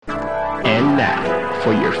And now,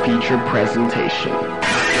 for your feature presentation. Not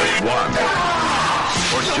just one,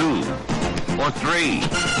 or two, or three, or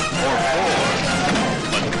four,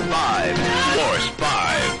 but five. Force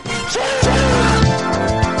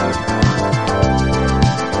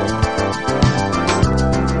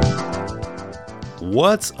 5.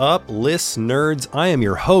 What's up, list nerds? I am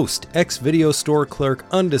your host, ex-video store clerk,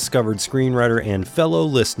 undiscovered screenwriter, and fellow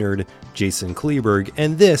list nerd, Jason Kleberg,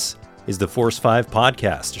 and this is the Force 5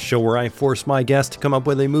 podcast, a show where I force my guests to come up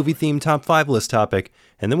with a movie-themed top 5 list topic,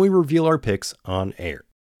 and then we reveal our picks on air.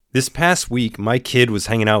 This past week, my kid was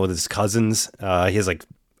hanging out with his cousins. He has a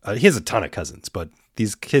ton of cousins, but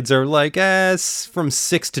these kids are like from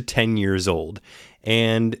 6 to 10 years old.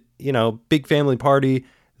 And, big family party.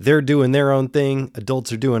 They're doing their own thing.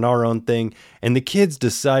 Adults are doing our own thing. And the kids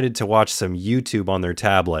decided to watch some YouTube on their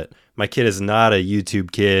tablet. My kid is not a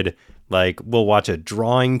YouTube kid. We'll watch a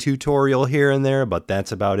drawing tutorial here and there, but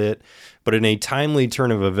that's about it. But in a timely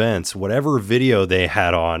turn of events, whatever video they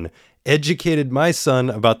had on educated my son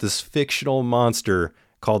about this fictional monster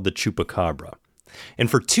called the Chupacabra.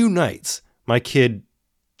 And for 2 nights, my kid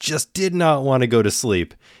just did not want to go to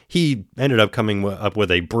sleep. He ended up coming up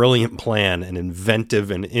with a brilliant plan, an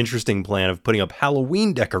inventive and interesting plan of putting up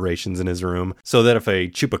Halloween decorations in his room so that if a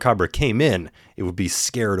Chupacabra came in, it would be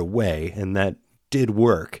scared away, and that did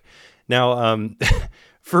work. Now,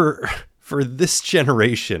 for this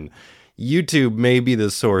generation, YouTube may be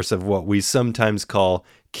the source of what we sometimes call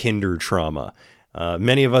kinder trauma.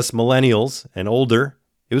 Many of us millennials and older,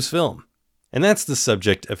 it was film. And that's the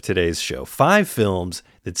subject of today's show. 5 films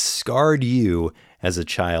that scarred you as a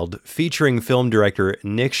child, featuring film director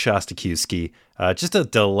Nick Shostakovsky. Just a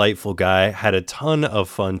delightful guy. Had a ton of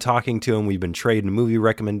fun talking to him. We've been trading movie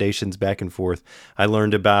recommendations back and forth. I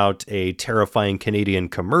learned about a terrifying Canadian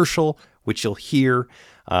commercial, which you'll hear.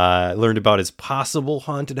 I learned about his possible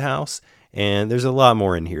haunted house. And there's a lot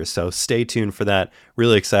more in here, so stay tuned for that.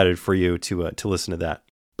 Really excited for you to listen to that.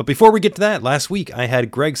 But before we get to that, last week I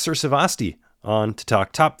had Greg Sersavasti on to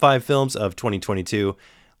talk top 5 films of 2022.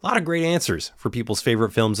 A lot of great answers for people's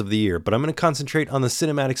favorite films of the year, but I'm going to concentrate on the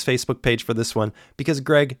Cinematics Facebook page for this one because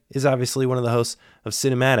Greg is obviously one of the hosts of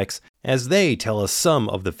Cinematics, as they tell us some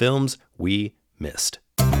of the films we missed.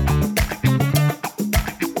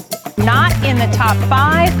 Not in the top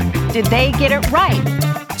 5. Did they get it right?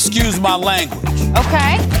 Excuse my language.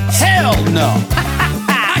 Okay. Hell no.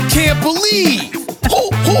 I can't believe. Who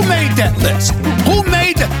made that list? Who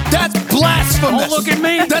made that? That's blasphemous. Don't look at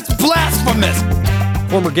me. That's blasphemous.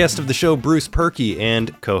 Former guest of the show, Bruce Perky,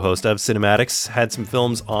 and co-host of Cinematics, had some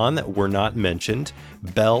films on that were not mentioned.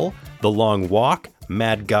 Belle, The Long Walk,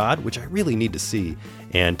 Mad God, which I really need to see,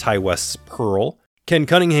 and Ty West's Pearl. Ken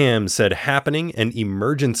Cunningham said Happening and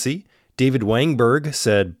Emergency. David Wangberg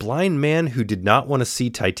said Blind Man Who Did Not Want to See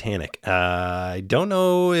Titanic. I don't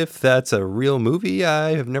know if that's a real movie.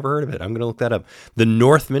 I have never heard of it. I'm going to look that up. The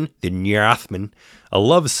Northman, A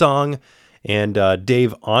Love Song. And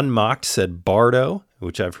Dave Onmacht said Bardo,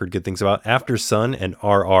 which I've heard good things about. After Sun and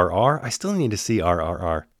RRR. I still need to see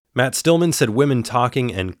RRR. Matt Stillman said Women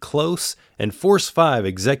Talking and Close. And Force 5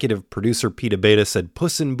 executive producer Pete Abeta said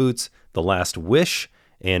Puss in Boots, The Last Wish.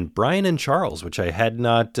 And Brian and Charles, which I had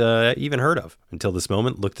not even heard of until this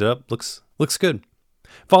moment. Looked it up. Looks good.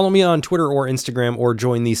 Follow me on Twitter or Instagram, or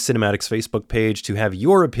join the Cinematics Facebook page to have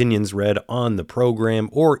your opinions read on the program,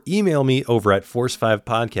 or email me over at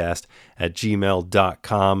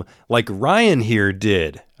force5podcast@gmail.com like Ryan here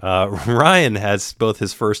did. Ryan has both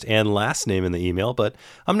his first and last name in the email, but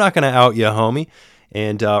I'm not going to out you, homie.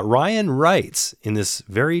 And Ryan writes in this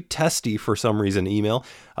very testy, for some reason, email,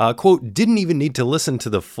 quote, didn't even need to listen to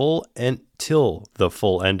the full till the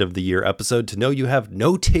full end of the year episode to know you have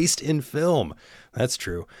no taste in film. That's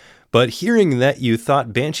true. But hearing that you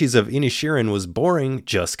thought Banshees of Inisherin was boring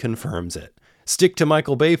just confirms it. Stick to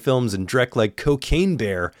Michael Bay films and direct like Cocaine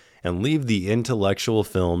Bear and leave the intellectual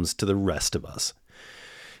films to the rest of us.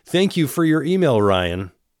 Thank you for your email,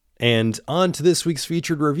 Ryan. And on to this week's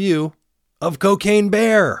featured review of Cocaine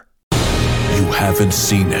Bear. You haven't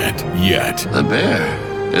seen it yet. The bear,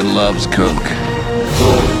 it loves Coke.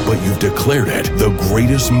 But you've declared it the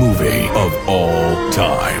greatest movie of all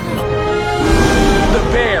time. The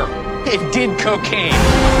bear, it did cocaine.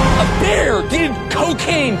 A bear did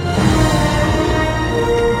cocaine.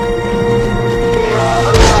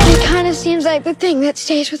 It kind of seems like the thing that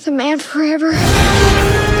stays with a man forever.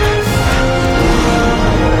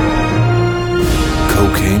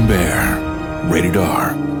 Cocaine Bear. Rated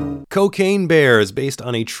R. Cocaine Bear is based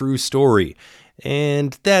on a true story,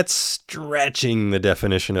 and that's stretching the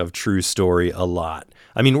definition of true story a lot.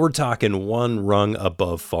 I mean, we're talking one rung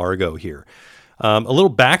above Fargo here. A little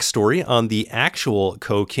backstory on the actual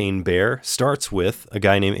Cocaine Bear starts with a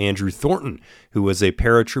guy named Andrew Thornton, who was a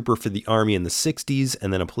paratrooper for the Army in the 60s,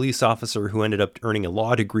 and then a police officer who ended up earning a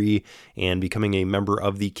law degree and becoming a member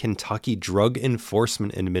of the Kentucky Drug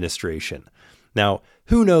Enforcement Administration. Now,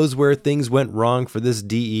 who knows where things went wrong for this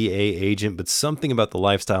DEA agent, but something about the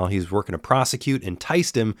lifestyle he was working to prosecute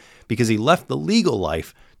enticed him because he left the legal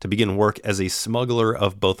life to begin work as a smuggler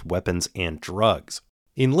of both weapons and drugs.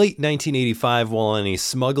 In late 1985, while on a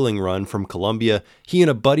smuggling run from Colombia, he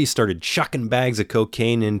and a buddy started chucking bags of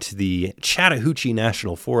cocaine into the Chattahoochee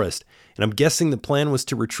National Forest, and I'm guessing the plan was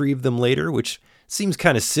to retrieve them later, which seems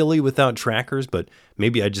kind of silly without trackers, but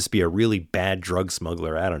maybe I'd just be a really bad drug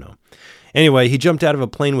smuggler, I don't know. Anyway, he jumped out of a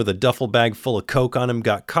plane with a duffel bag full of coke on him,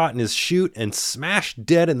 got caught in his chute, and smashed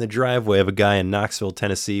dead in the driveway of a guy in Knoxville,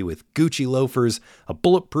 Tennessee with Gucci loafers, a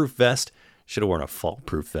bulletproof vest, should have worn a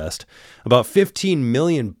fall-proof vest, about $15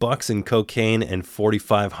 million in cocaine, and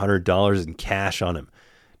 $4,500 in cash on him.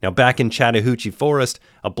 Now, back in Chattahoochee Forest,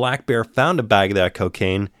 a black bear found a bag of that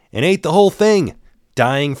cocaine and ate the whole thing,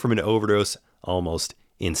 dying from an overdose almost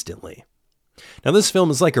instantly. Now, this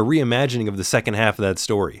film is like a reimagining of the second half of that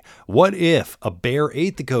story. What if a bear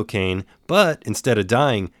ate the cocaine, but instead of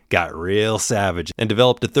dying, got real savage and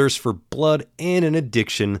developed a thirst for blood and an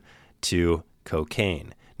addiction to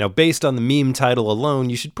cocaine? Now, based on the meme title alone,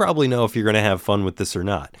 you should probably know if you're going to have fun with this or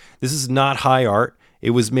not. This is not high art. It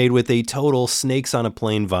was made with a total snakes on a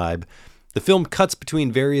plane vibe. The film cuts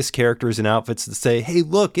between various characters and outfits that say, hey,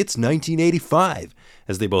 look, it's 1985,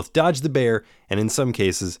 as they both dodge the bear and, in some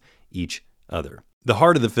cases, each other. The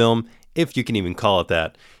heart of the film, if you can even call it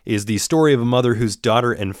that, is the story of a mother whose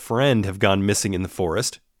daughter and friend have gone missing in the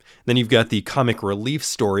forest. Then you've got the comic relief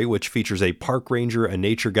story, which features a park ranger, a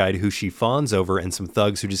nature guide who she fawns over, and some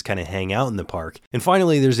thugs who just kind of hang out in the park. And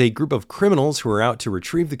finally, there's a group of criminals who are out to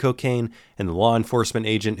retrieve the cocaine and the law enforcement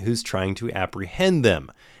agent who's trying to apprehend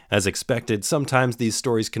them. As expected, sometimes these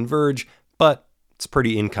stories converge, but it's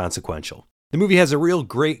pretty inconsequential. The movie has a real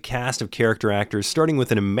great cast of character actors, starting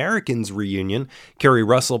with an Americans reunion. Kerry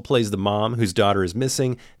Russell plays the mom whose daughter is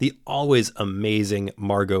missing. The always amazing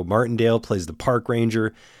Margot Martindale plays the park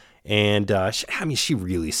ranger. And she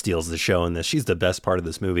really steals the show in this. She's the best part of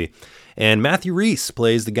this movie. And Matthew Rhys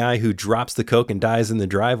plays the guy who drops the coke and dies in the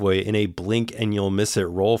driveway in a blink and you'll miss it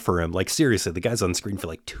role for him. Like, seriously, the guy's on screen for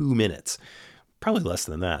like 2 minutes. Probably less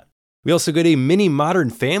than that. We also get a mini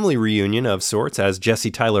Modern Family reunion of sorts, as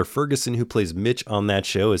Jesse Tyler Ferguson, who plays Mitch on that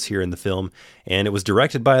show, is here in the film, and it was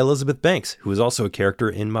directed by Elizabeth Banks, who is also a character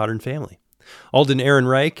in Modern Family. Alden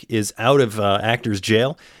Ehrenreich is out of actor's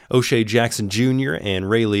jail. O'Shea Jackson Jr. and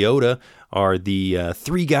Ray Liotta are the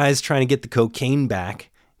three guys trying to get the cocaine back.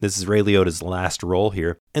 This is Ray Liotta's last role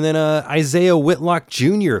here. And then Isaiah Whitlock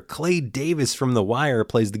Jr., Clay Davis from The Wire,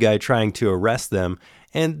 plays the guy trying to arrest them,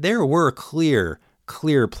 and there were clear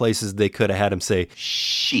places they could have had him say,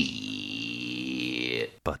 shit,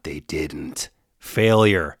 but they didn't.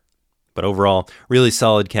 Failure. But overall, really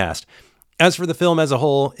solid cast. As for the film as a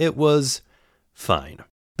whole, it was fine.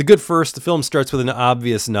 The good first, the film starts with an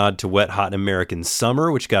obvious nod to Wet Hot American Summer,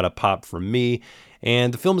 which got a pop from me.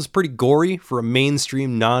 And the film is pretty gory for a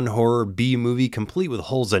mainstream non-horror B-movie, complete with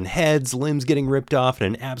holes in heads, limbs getting ripped off,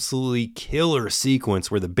 and an absolutely killer sequence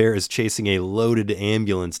where the bear is chasing a loaded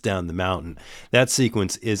ambulance down the mountain. That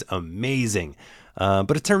sequence is amazing.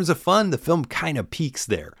 But in terms of fun, the film kind of peaks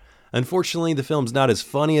there. Unfortunately, the film's not as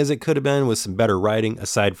funny as it could have been with some better writing,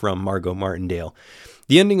 aside from Margot Martindale.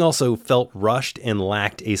 The ending also felt rushed and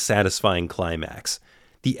lacked a satisfying climax.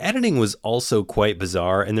 The editing was also quite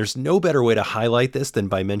bizarre, and there's no better way to highlight this than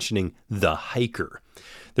by mentioning the hiker.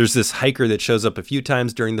 There's this hiker that shows up a few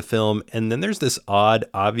times during the film, and then there's this odd,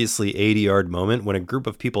 obviously 80-yard moment when a group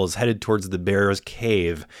of people is headed towards the bear's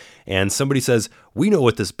cave, and somebody says, "We know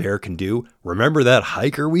what this bear can do. Remember that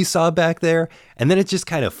hiker we saw back there?" And then it just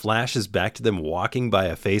kind of flashes back to them walking by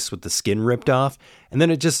a face with the skin ripped off, and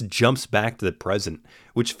then it just jumps back to the present,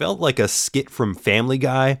 which felt like a skit from Family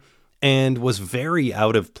Guy, and was very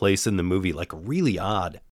out of place in the movie, like really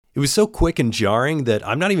odd. It was so quick and jarring that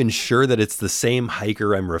I'm not even sure that it's the same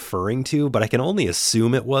hiker I'm referring to, but I can only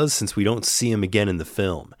assume it was since we don't see him again in the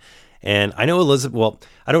film. And I know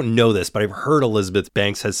I don't know this, but I've heard Elizabeth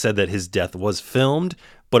Banks has said that his death was filmed,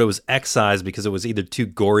 but it was excised because it was either too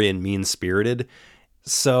gory and mean-spirited.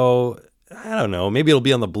 So, I don't know, maybe it'll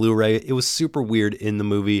be on the Blu-ray. It was super weird in the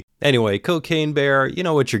movie. Anyway, Cocaine Bear, you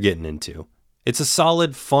know what you're getting into. It's a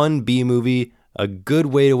solid, fun B-movie, a good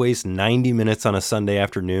way to waste 90 minutes on a Sunday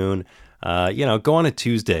afternoon. Go on a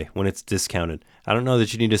Tuesday when it's discounted. I don't know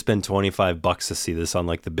that you need to spend $25 to see this on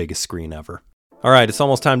like the biggest screen ever. All right, it's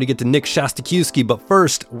almost time to get to Nick Shostakovsky, but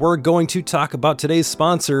first, we're going to talk about today's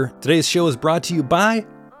sponsor. Today's show is brought to you by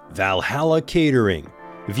Valhalla Catering.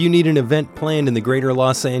 If you need an event planned in the greater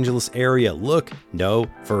Los Angeles area, look no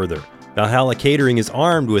further. Valhalla Catering is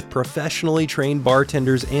armed with professionally trained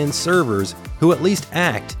bartenders and servers who at least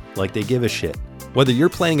act like they give a shit. Whether you're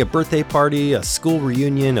planning a birthday party, a school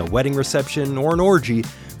reunion, a wedding reception, or an orgy,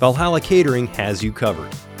 Valhalla Catering has you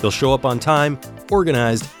covered. They'll show up on time,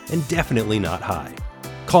 organized, and definitely not high.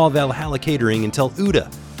 Call Valhalla Catering and tell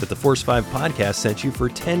Uda that the Force 5 podcast sent you for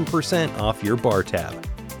 10% off your bar tab.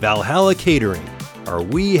 Valhalla Catering. Are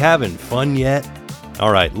we having fun yet?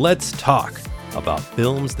 All right, let's talk about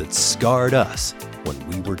films that scarred us when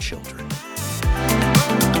we were children.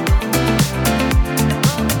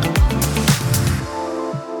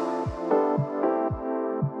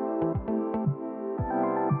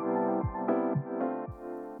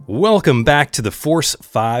 Welcome back to the Force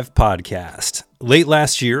 5 podcast. Late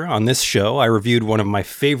last year on this show, I reviewed one of my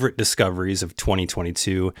favorite discoveries of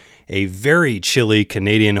 2022, a very chilly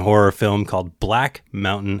Canadian horror film called Black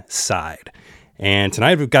Mountain Side. And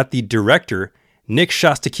tonight we've got the director, Nick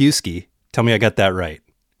Shostakovsky. Tell me I got that right.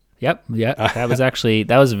 Yep.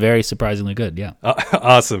 That was very surprisingly good. Yeah.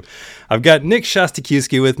 Awesome. I've got Nick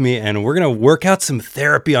Shostakovsky with me, and we're going to work out some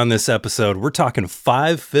therapy on this episode. We're talking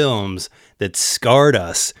 5 films that scarred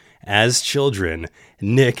us as children.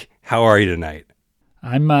 Nick, how are you tonight?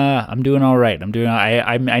 I'm doing all right.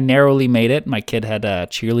 I narrowly made it. My kid had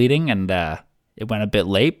cheerleading, and it went a bit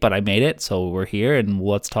late, but I made it. So we're here, and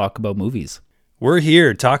let's talk about movies. We're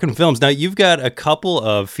here talking films. Now, you've got a couple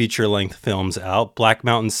of feature-length films out. Black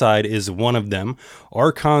Mountain Side is one of them.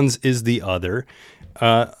 Archons is the other.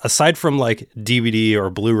 Aside from like DVD or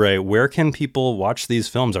Blu-ray, where can people watch these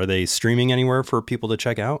films? Are they streaming anywhere for people to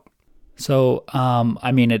check out? So,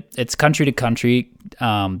 it's country to country.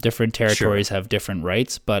 Different territories have different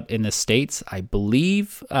rights, but in the States, I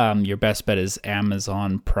believe your best bet is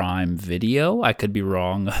Amazon Prime Video. I could be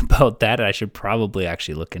wrong about that. I should probably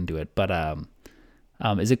actually look into it, but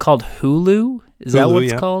is it called Hulu? Is that what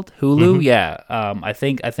it's called? Hulu? Mm-hmm. Yeah. I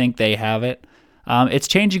think they have it. It's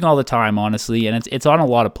changing all the time, honestly, and it's on a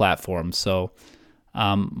lot of platforms. So,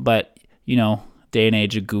 but you know, day and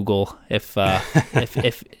age of Google, if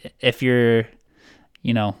you're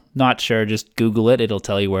not sure, just Google it. It'll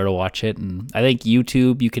tell you where to watch it. And I think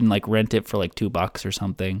YouTube, you can like rent it for like $2 or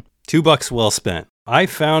something. $2 well spent. I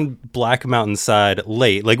found Black Mountain Side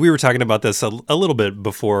late. Like we were talking about this a little bit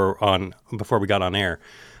before we got on air.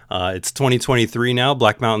 It's 2023 now.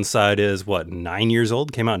 Black Mountain Side is 9 years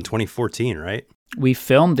old? Came out in 2014, right? We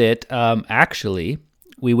filmed it. Actually,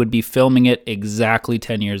 we would be filming it exactly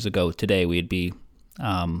 10 years ago today. We'd be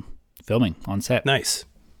filming on set. Nice.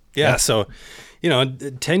 Yeah. So,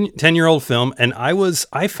 10-year-old film. And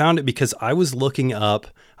I found it because I was looking up,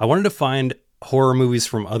 I wanted to find horror movies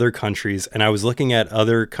from other countries, and I was looking at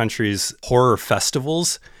other countries' horror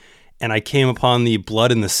festivals, and I came upon the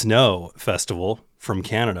Blood in the Snow Festival from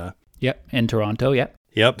Canada. Yep, in Toronto, yep.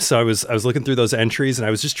 Yep, so I was looking through those entries, and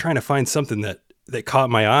I was just trying to find something that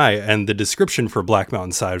caught my eye, and the description for Black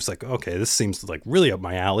Mountain Side was like, okay, this seems like really up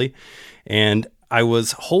my alley. And I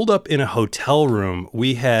was holed up in a hotel room.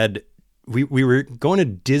 We were going to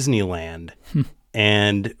Disneyland,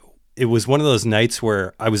 and it was one of those nights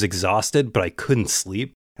where I was exhausted, but I couldn't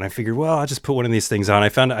sleep. And I figured, well, I'll just put one of these things on. I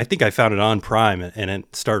think I found it on Prime and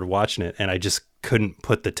started watching it, and I just couldn't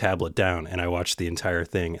put the tablet down, and I watched the entire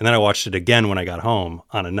thing. And then I watched it again when I got home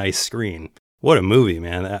on a nice screen. What a movie,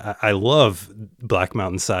 man. I love Black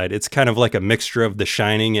Mountain Side. It's kind of like a mixture of The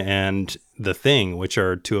Shining and The Thing, which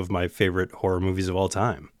are 2 of my favorite horror movies of all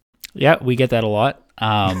time. Yeah, we get that a lot.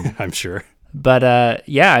 I'm sure. But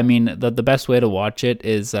the best way to watch it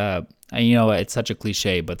is, it's such a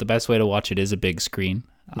cliche, but the best way to watch it is a big screen.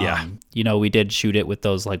 Yeah. We did shoot it with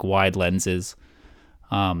those like wide lenses.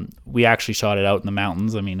 We actually shot it out in the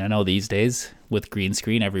mountains. I mean, I know these days with green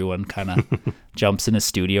screen, everyone kind of jumps in a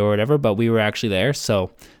studio or whatever, but we were actually there.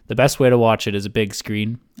 So the best way to watch it is a big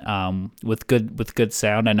screen, with good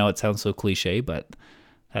sound. I know it sounds so cliche, but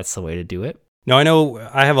that's the way to do it. Now, I know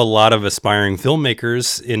I have a lot of aspiring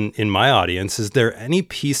filmmakers in my audience. Is there any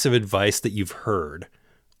piece of advice that you've heard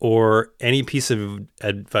or any piece of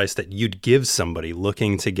advice that you'd give somebody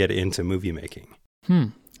looking to get into movie making?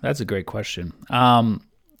 That's a great question. I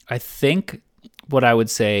think what I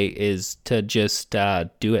would say is to just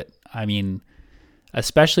do it. I mean,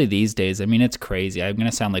 especially these days. I mean, it's crazy. I'm going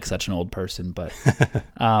to sound like such an old person, but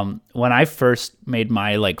when I first made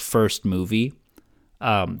my first movie,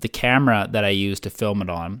 the camera that I used to film it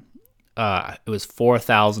on, it was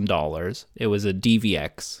 $4,000. It was a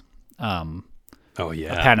DVX. A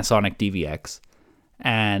Panasonic DVX.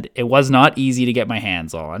 And it was not easy to get my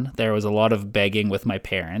hands on. There was a lot of begging with my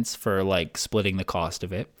parents for like splitting the cost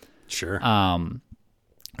of it. Sure.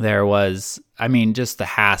 There was, just the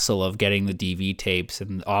hassle of getting the DV tapes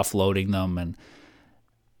and offloading them,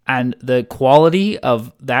 and the quality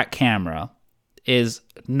of that camera is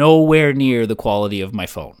nowhere near the quality of my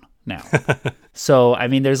phone now. So,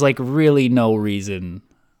 there's like really no reason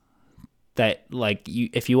that like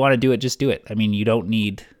if you want to do it, just do it. You don't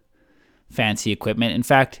need fancy equipment. In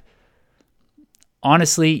fact,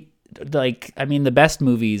 honestly, like, the best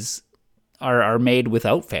movies are made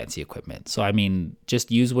without fancy equipment. So, just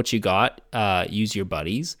use what you got, use your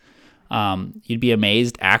buddies. You'd be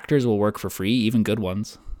amazed. Actors will work for free, even good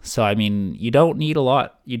ones. So, you don't need a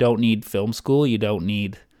lot. You don't need film school. You don't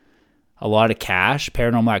need a lot of cash.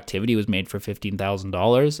 Paranormal Activity was made for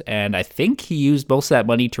 $15,000. And I think he used most of that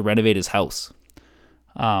money to renovate his house,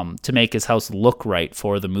 to make his house look right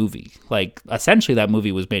for the movie. Like, essentially, that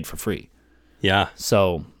movie was made for free. Yeah.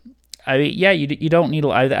 So, you don't need.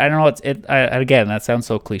 I don't know. Again, that sounds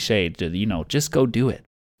so cliched. Just go do it.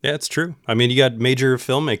 Yeah, it's true. You got major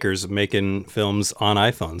filmmakers making films on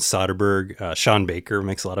iPhones. Soderbergh, Sean Baker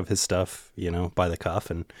makes a lot of his stuff, by the cuff,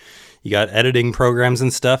 and you got editing programs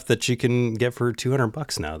and stuff that you can get for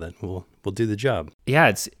 $200 now that will do the job.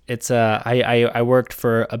 Yeah, I worked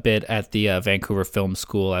for a bit at the Vancouver Film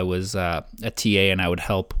School. I was a TA, and I would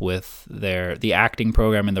help with the acting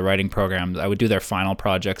program and the writing program. I would do their final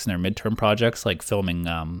projects and their midterm projects, like filming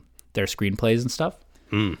their screenplays and stuff.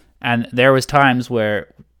 And there was times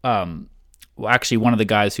where actually one of the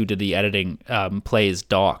guys who did the editing plays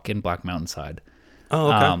Doc in Black Mountainside.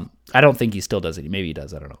 Oh, okay. I don't think he still does it. Maybe he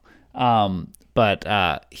does. I don't know.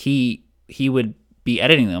 But he would be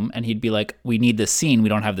editing them, and he'd be like, "We need this scene. We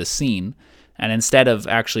don't have this scene." And instead of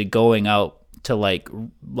actually going out to like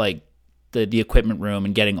the equipment room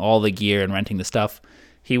and getting all the gear and renting the stuff,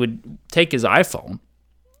 he would take his iPhone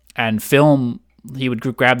and film. He would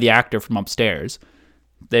grab the actor from upstairs.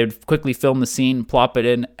 They would quickly film the scene, plop it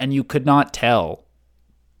in, and you could not tell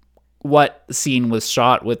what scene was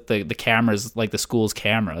shot with the cameras, like the school's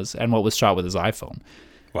cameras, and what was shot with his iPhone.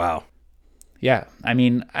 Wow. Yeah,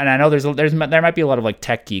 and I know there might be a lot of like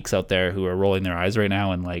tech geeks out there who are rolling their eyes right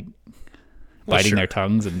now and like biting their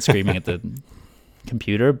tongues and screaming at the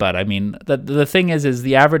computer. But the thing is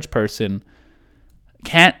the average person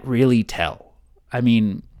can't really tell.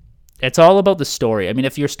 It's all about the story.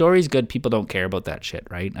 If your story's good, people don't care about that shit,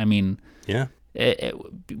 right? Yeah.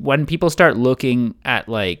 When people start looking at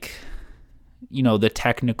like, the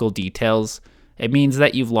technical details, it means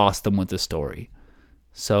that you've lost them with the story.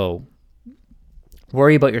 So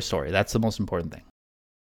worry about your story. That's the most important thing.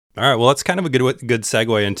 All right. Well, that's kind of a good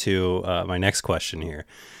segue into my next question here.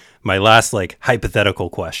 My last like hypothetical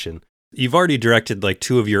question. You've already directed like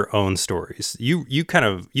 2 of your own stories. You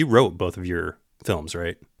wrote both of your films,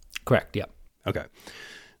 right? Correct. Yeah. Okay.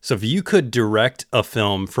 So if you could direct a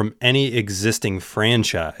film from any existing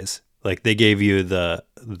franchise, like they gave you the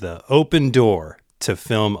open door to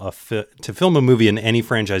film a movie in any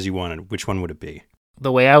franchise you wanted, which one would it be?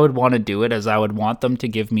 The way I would want to do it is I would want them to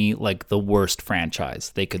give me like the worst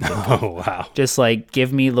franchise they could think of. Oh, wow. Just like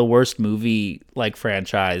give me the worst movie like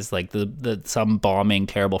franchise, like the some bombing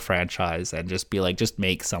terrible franchise, and just be like, just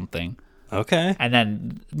make something. Okay.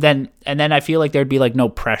 And then I feel like there'd be like no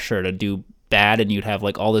pressure to do bad, and you'd have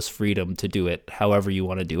like all this freedom to do it however you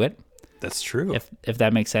want to do it. That's true. If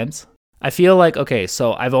that makes sense. I feel like, okay,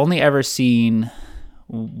 so I've only ever seen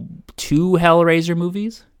 2 Hellraiser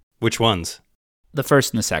movies. Which ones? The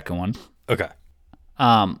first and the second one. Okay.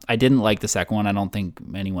 I didn't like the second one. I don't think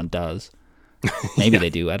anyone does. Maybe they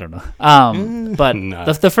do. I don't know. But nah.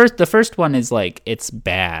 the first one is like, it's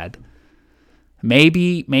bad.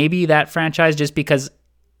 Maybe that franchise, just because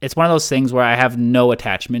it's one of those things where I have no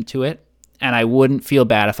attachment to it, and I wouldn't feel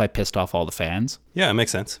bad if I pissed off all the fans. Yeah, it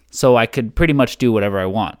makes sense. So I could pretty much do whatever I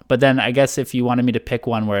want. But then I guess if you wanted me to pick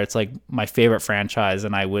one where it's like my favorite franchise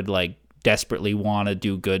and I would like desperately want to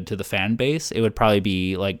do good to the fan base, it would probably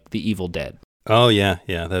be like The Evil Dead. Oh yeah,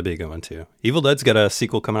 that'd be a good one too. Evil Dead's got a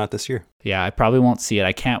sequel coming out this year. Yeah, I probably won't see it.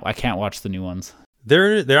 I can't watch the new ones.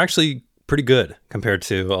 They're actually pretty good compared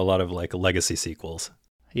to a lot of like legacy sequels.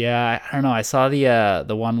 Yeah, I don't know. I saw the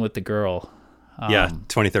one with the girl.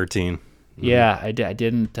 2013. Yeah, I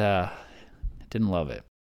didn't love it.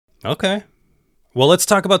 Okay. Well, let's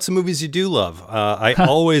talk about some movies you do love. I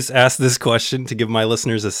always ask this question to give my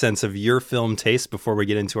listeners a sense of your film taste before we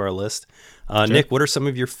get into our list. Sure. Nick, what are some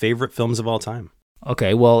of your favorite films of all time?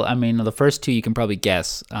 Okay, well, the first 2 you can probably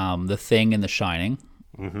guess. The Thing and The Shining.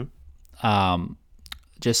 Mm-hmm.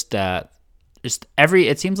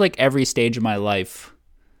 It seems like every stage of my life,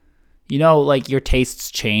 you know, like your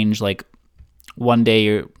tastes change. Like one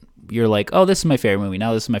day you're like, oh, this is my favorite movie.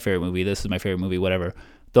 Now this is my favorite movie. This is my favorite movie. Whatever.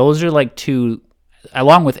 Those are like two,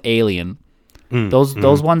 along with Alien. Those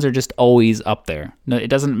ones are just always up there. No, it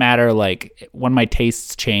doesn't matter like when my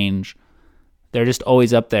tastes change. They're just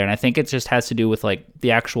always up there. And I think it just has to do with like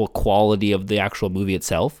the actual quality of the actual movie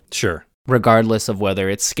itself. Sure. Regardless of whether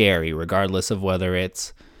it's scary, regardless of whether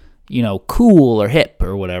it's, you know, cool or hip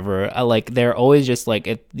or whatever. Like they're always just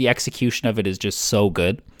like the execution of it is just so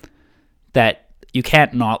good that you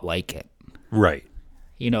can't not like it. Right.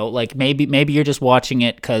 You know, like maybe you're just watching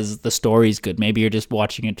it because the story's good. Maybe you're just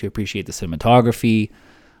watching it to appreciate the cinematography.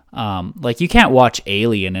 Like you can't watch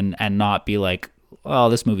Alien and not be like, oh,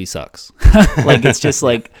 this movie sucks. Like it's just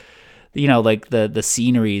like, you know, like the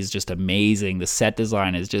scenery is just amazing. The set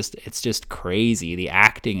design is it's just crazy. The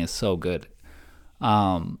acting is so good.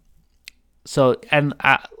 So, and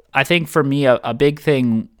I think for me, a big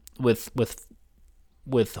thing with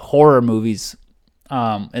horror movies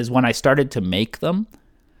is when I started to make them,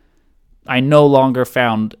 I no longer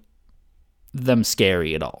found them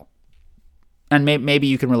scary at all. And maybe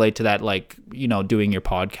you can relate to that, like, you know, doing your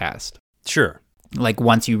podcast. Sure. Like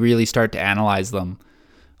once you really start to analyze them,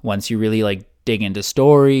 once you really like dig into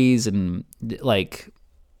stories and like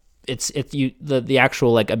the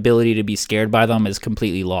actual like ability to be scared by them is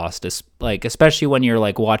completely lost. It's like, especially when you're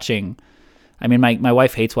like watching, I mean, my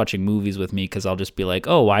wife hates watching movies with me because I'll just be like,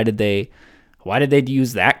 oh, why did they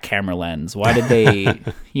use that camera lens? Why did they,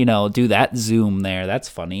 you know, do that zoom there? That's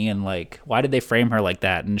funny. And like, why did they frame her like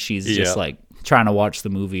that? And she's just like trying to watch the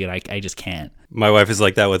movie and I just can't. My wife is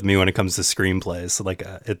like that with me when it comes to screenplays. So like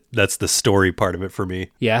that's the story part of it for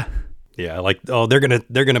me. Yeah. Yeah, like, oh, they're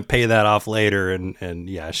gonna pay that off later, and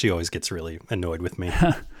yeah, she always gets really annoyed with me.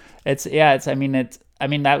 I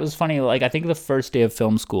mean that was funny. Like I think the first day of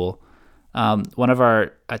film school, one of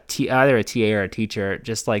either a TA or a teacher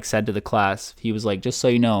just like said to the class, he was like, just so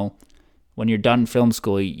you know, when you're done film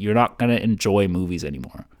school, you're not gonna enjoy movies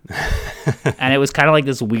anymore. And it was kind of like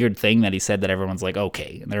this weird thing that he said that everyone's like,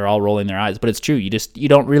 okay, and they're all rolling their eyes, but it's true. You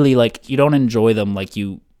don't really like, you don't enjoy them like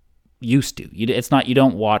you used to. You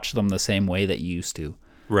don't watch them the same way that you used to.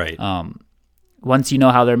 Right. Once you know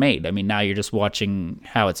how they're made. I mean, now you're just watching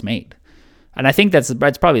how it's made. And I think that's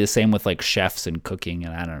probably the same with like chefs and cooking,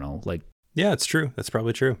 and I don't know, like. Yeah, it's true. That's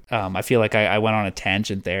probably true. I feel like I went on a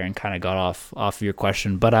tangent there and kind of got off of your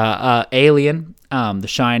question. But Alien, The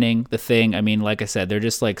Shining, The Thing, I mean, like I said, they're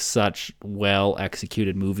just like such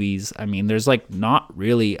well-executed movies. I mean, there's like not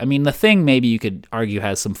really... I mean, The Thing maybe you could argue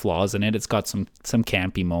has some flaws in it. It's got some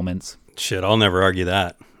campy moments. Shit, I'll never argue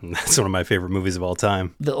that. That's one of my favorite movies of all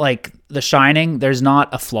time. The Shining, there's not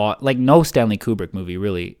a flaw. Like, no Stanley Kubrick movie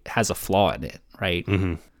really has a flaw in it, right?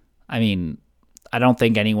 Mm-hmm. I mean, I don't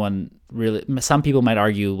think anyone... really, some people might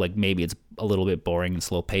argue like maybe it's a little bit boring and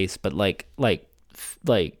slow paced, but like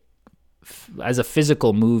as a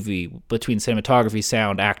physical movie, between cinematography,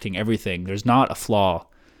 sound, acting, everything, there's not a flaw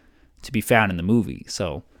to be found in the movie.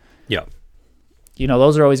 So yeah, you know,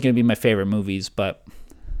 those are always going to be my favorite movies. But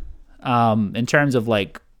in terms of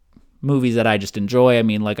like movies that I just enjoy, I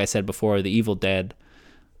mean, like I said before, The Evil Dead,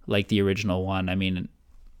 like the original one, I mean,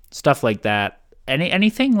 stuff like that.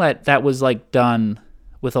 Anything that was like done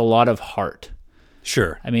with a lot of heart.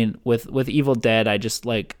 Sure. I mean, with Evil Dead, I just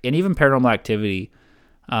like, and even Paranormal Activity,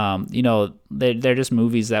 you know, they're just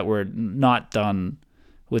movies that were not done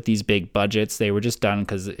with these big budgets. They were just done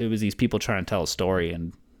because it was these people trying to tell a story,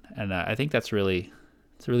 and I think it's a really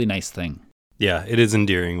nice thing. Yeah, it is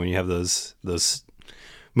endearing when you have those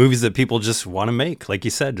movies that people just want to make. Like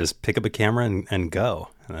you said, just pick up a camera and go.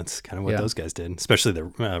 And that's kind of what those guys did, especially the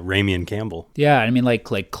Raimi and Campbell. Yeah, I mean, like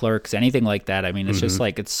Clerks, anything like that. I mean, it's just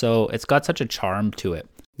like, it's got such a charm to it.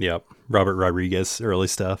 Yep. Robert Rodriguez, early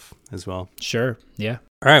stuff as well. Sure, yeah.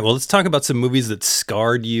 All right, well, let's talk about some movies that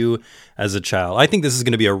scarred you as a child. I think this is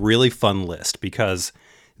going to be a really fun list because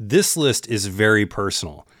this list is very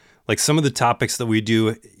personal. Like some of the topics that we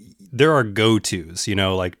do, there are go-tos, you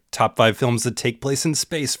know, like top 5 films that take place in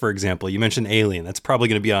space, for example. You mentioned Alien. That's probably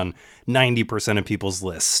going to be on 90% of people's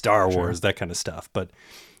lists. Star Wars, that kind of stuff. But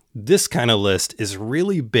this kind of list is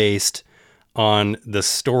really based on the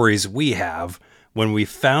stories we have when we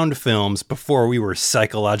found films before we were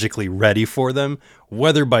psychologically ready for them,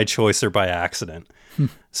 whether by choice or by accident.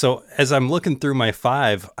 So as I'm looking through my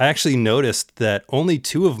 5, I actually noticed that only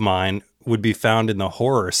 2 of mine would be found in the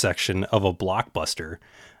horror section of a Blockbuster.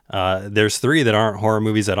 There's 3 that aren't horror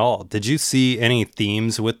movies at all. Did you see any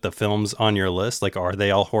themes with the films on your list? Like, are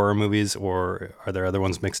they all horror movies, or are there other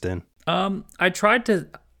ones mixed in? I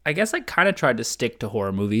guess I kind of tried to stick to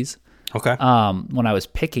horror movies. Okay. When I was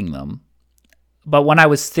picking them. But when I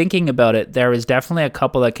was thinking about it, there was definitely a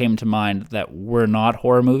couple that came to mind that were not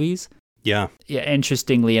horror movies. Yeah. Yeah.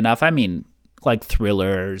 Interestingly enough, I mean, like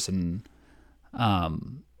thrillers and, I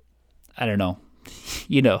don't know,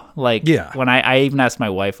 like when I even asked my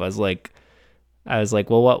wife, I was like,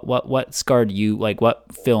 well, what scarred you? Like, what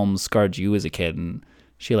films scarred you as a kid? And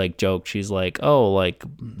she like joked. She's like, oh, like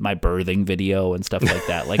my birthing video and stuff like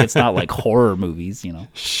that. Like, it's not like horror movies,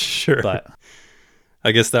 Sure. But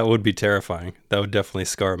I guess that would be terrifying. That would definitely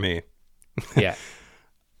scar me. Yeah.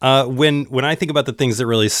 When I think about the things that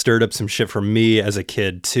really stirred up some shit for me as a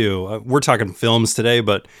kid too, we're talking films today,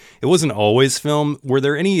 but it wasn't always film. Were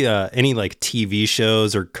there any like TV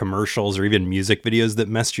shows or commercials or even music videos that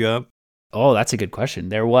messed you up? Oh, that's a good question.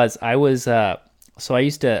 There was. I was. So I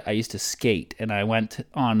used to skate, and I went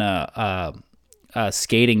on a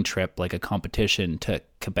skating trip, like a competition, to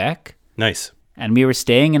Quebec. Nice. And we were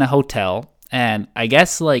staying in a hotel, and I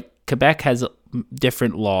guess like Quebec has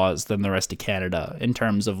different laws than the rest of Canada in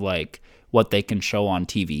terms of like what they can show on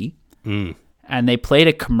TV. Mm. And they played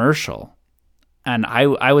a commercial, and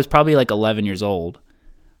I was probably like 11 years old,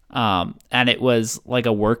 and it was like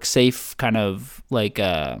a work safe kind of like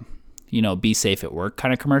be safe at work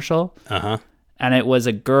kind of commercial. Uh-huh. And it was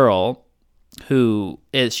a girl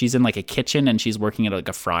she's in like a kitchen, and she's working at like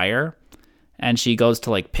a fryer, and she goes to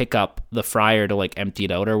like pick up the fryer to like empty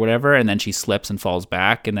it out or whatever, and then she slips and falls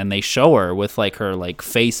back, and then they show her with like her like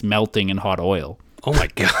face melting in hot oil. Oh my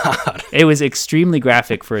God. It was extremely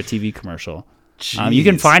graphic for a TV commercial. You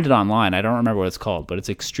can find it online. I don't remember what it's called, but it's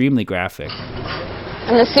extremely graphic.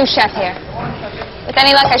 I'm the sous chef here. With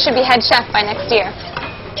any luck, I should be head chef by next year.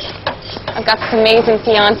 I've got this amazing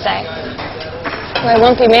fiancé, who I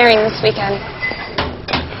won't be marrying this weekend,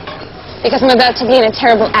 because I'm about to be in a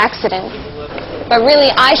terrible accident. But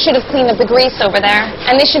really, I should have cleaned up the grease over there,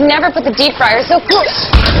 and they should never put the deep fryer so close.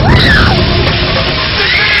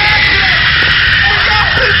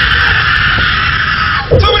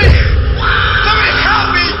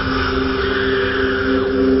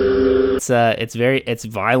 It's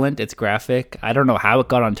violent, it's graphic. I don't know how it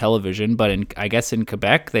got on television, but I guess in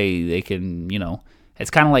Quebec they can, it's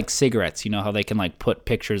kind of like cigarettes, how they can like put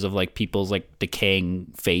pictures of like people's like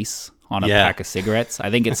decaying face on a pack of cigarettes. I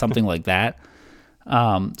think it's something like that.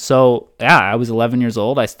 So yeah, I was 11 years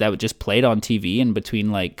old. That just played on TV in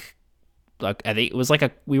between like I think it was like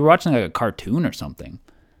we were watching like a cartoon or something.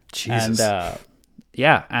 Jesus. And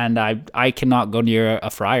yeah, and I cannot go near a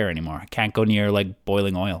fryer anymore. I can't go near like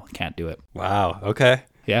boiling oil. Can't do it. Wow. Okay.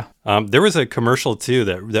 Yeah. There was a commercial too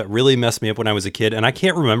that really messed me up when I was a kid, and I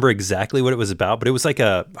can't remember exactly what it was about, but it was like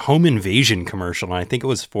a home invasion commercial, and I think it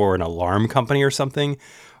was for an alarm company or something.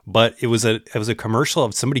 But it was a commercial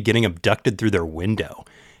of somebody getting abducted through their window,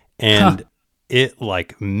 and it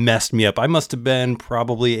like messed me up. I must have been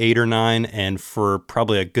probably 8 or 9, and for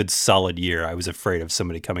probably a good solid year, I was afraid of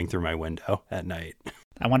somebody coming through my window at night.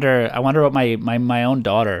 I wonder what my own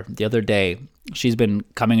daughter the other day. She's been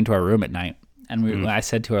coming into our room at night, and I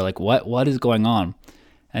said to her like, "What is going on?"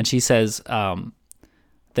 And she says,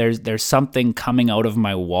 "There's something coming out of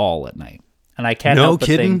my wall at night," and I can't help but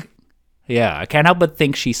think. Yeah, I can't help but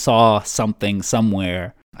think she saw something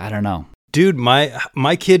somewhere. I don't know. Dude,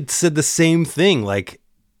 my kid said the same thing like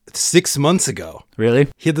 6 months ago. Really?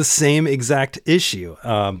 He had the same exact issue.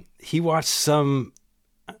 He watched some,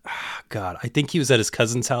 God, I think he was at his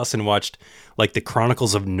cousin's house and watched like the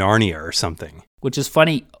Chronicles of Narnia or something. Which is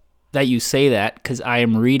funny that you say that, because I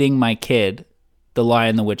am reading my kid The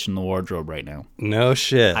Lion, the Witch, and the Wardrobe right now. No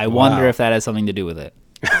shit. I wonder if that has something to do with it.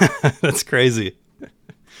 That's crazy.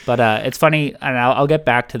 But it's funny, and I'll get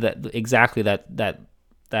back to that exactly that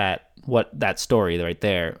story right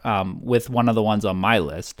there with one of the ones on my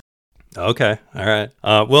list. Okay, all right.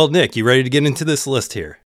 Well, Nick, you ready to get into this list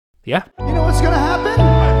here? Yeah. You know what's gonna happen?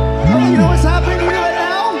 You know what's happening here right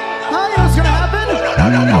now? Huh? You know what's gonna happen?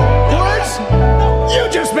 Words? You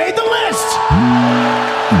just made the list.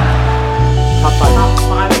 Top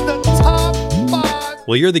 5.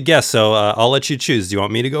 Well, you're the guest, so I'll let you choose. Do you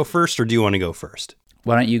want me to go first, or do you want to go first?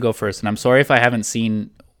 Why don't you go first? And I'm sorry if I haven't seen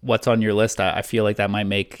what's on your list. I feel like that might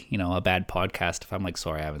make, a bad podcast if I'm like,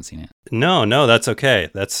 sorry, I haven't seen it. No, that's okay.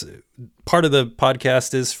 That's part of the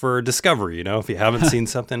podcast is for discovery. If you haven't seen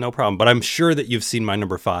something, no problem. But I'm sure that you've seen my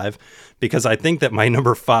number 5, because I think that my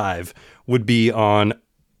number 5 would be on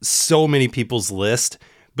so many people's list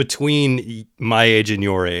between my age and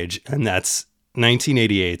your age. And that's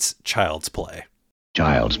 1988's Child's Play.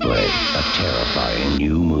 Child's Play, a terrifying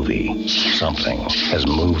new movie. Something has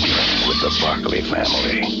moved in with the Barkley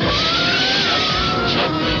family.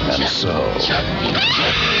 And so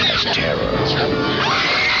has terror.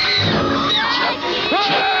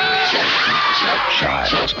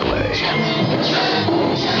 Child's Play.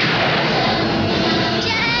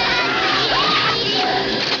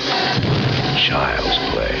 Child's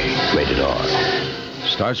Play. Rated R.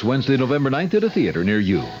 Starts Wednesday, November 9th at a theater near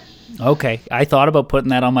you. Okay, I thought about putting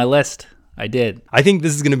that on my list. I did. I think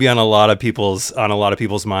this is going to be on a lot of people's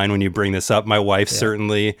mind when you bring this up. My wife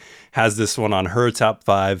certainly has this one on her top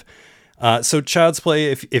 5. So Child's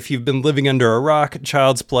Play, if you've been living under a rock,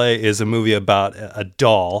 Child's Play is a movie about a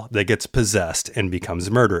doll that gets possessed and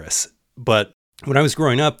becomes murderous. But when I was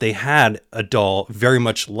growing up, they had a doll very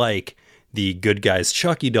much like the Good Guys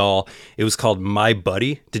Chucky doll. It was called My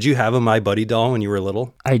Buddy. Did you have a My Buddy doll when you were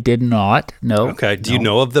little? I did not. No. Okay. Do you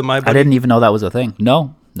know of the My Buddy? I didn't even know that was a thing.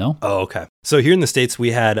 No. Oh, okay. So here in the States,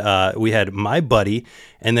 we had My Buddy,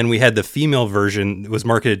 and then we had the female version that was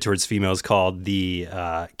marketed towards females called the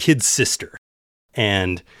Kid Sister.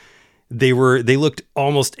 And they looked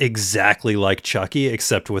almost exactly like Chucky,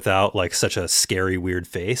 except without like such a scary, weird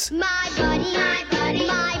face. My buddy, my buddy,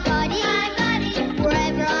 my buddy, my buddy.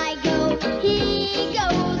 Wherever I go, he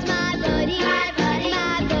goes. My buddy, my buddy,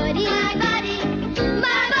 my buddy, my buddy.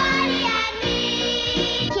 My buddy and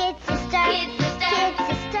me. Kid sister, kid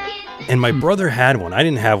sister. And my brother had one. I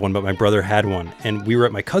didn't have one, but my brother had one. And we were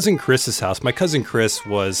at my cousin Chris's house. My cousin Chris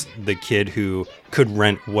was the kid who could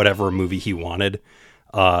rent whatever movie he wanted.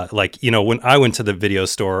 When I went to the video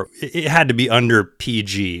store, it had to be under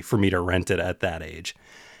PG for me to rent it at that age.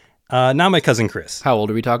 Not my cousin Chris. How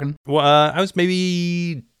old are we talking? Well, I was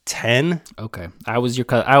maybe 10. Okay. I was your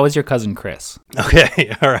cousin Chris.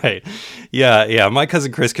 Okay. All right. Yeah. My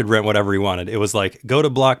cousin Chris could rent whatever he wanted. It was like, go to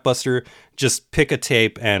Blockbuster, just pick a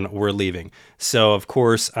tape and we're leaving. So of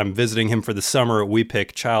course I'm visiting him for the summer. We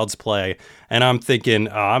pick Child's Play and I'm thinking,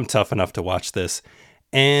 I'm tough enough to watch this.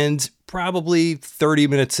 And probably 30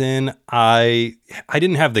 minutes in, I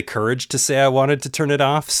didn't have the courage to say I wanted to turn it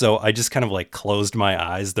off. So I just kind of like closed my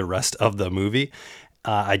eyes the rest of the movie.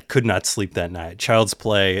 I could not sleep that night. Child's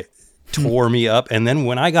Play tore me up. And then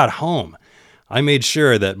when I got home, I made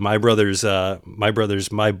sure that my brother's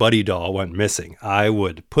My Buddy doll went missing. I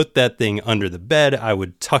would put that thing under the bed. I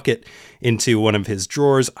would tuck it into one of his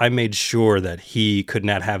drawers. I made sure that he could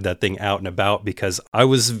not have that thing out and about because I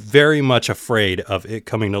was very much afraid of it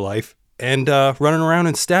coming to life and running around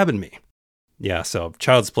and stabbing me. Yeah, so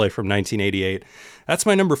Child's Play from 1988. That's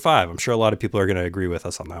my number 5. I'm sure a lot of people are going to agree with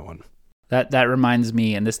us on that one. That reminds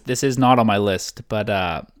me, and this is not on my list, but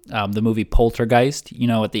the movie Poltergeist. You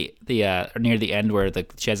know, at the near the end where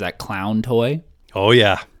she has that clown toy. Oh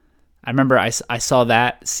yeah, I remember I saw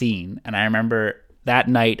that scene, and I remember that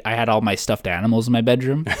night I had all my stuffed animals in my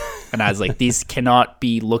bedroom, and I was like, these cannot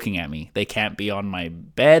be looking at me. They can't be on my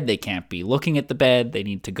bed. They can't be looking at the bed. They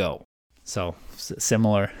need to go. So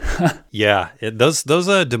similar. Yeah, those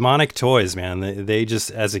demonic toys, man. They just,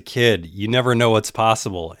 as a kid, you never know what's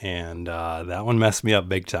possible, and that one messed me up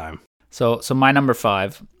big time. So my number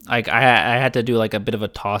 5, I had to do like a bit of a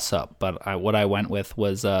toss up, but what I went with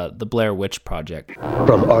was the Blair Witch Project.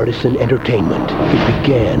 From Artisan Entertainment, it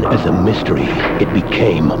began as a mystery. It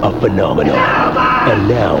became a phenomenon, and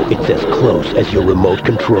now it's as close as your remote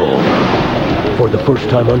control. For the first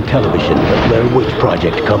time on television, the Blair Witch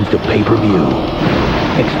Project comes to pay-per-view.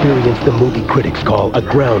 Experience the movie critics call a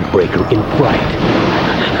groundbreaker in fright.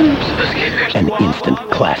 An instant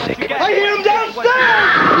classic. I hear him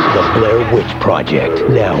downstairs! The Blair Witch Project,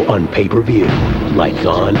 now on pay-per-view. Lights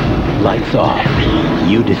on, lights off.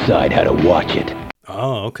 You decide how to watch it.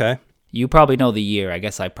 Oh, okay. You probably know the year. I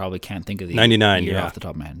guess I probably can't think of the 99, year yeah. off the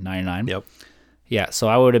top of my head. 99? Yep. Yeah, so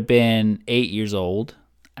I would have been 8 years old.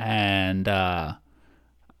 And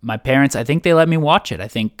my parents, I think they let me watch it. I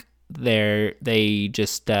think I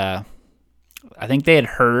think they had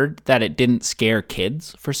heard that it didn't scare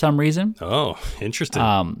kids for some reason. Oh, interesting.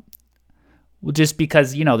 Well, just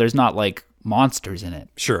because, there's not like monsters in it.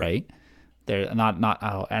 Sure. Right? They're not,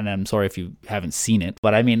 and I'm sorry if you haven't seen it,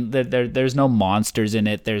 but I mean, there's no monsters in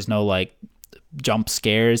it. There's no like jump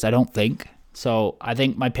scares, I don't think. So I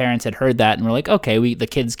think my parents had heard that and were like, okay, the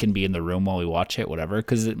kids can be in the room while we watch it, whatever.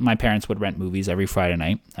 Because my parents would rent movies every Friday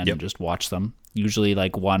night and just watch them. Usually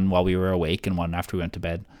like one while we were awake and one after we went to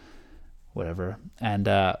bed, whatever. And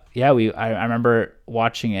I remember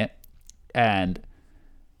watching it, and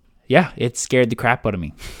yeah, it scared the crap out of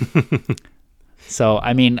me. So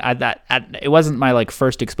I mean, it wasn't my like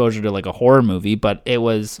first exposure to like a horror movie, but it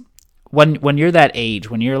was when you're that age,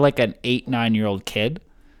 when you're like an 8-9-year-old kid.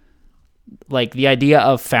 Like the idea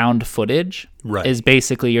of found footage is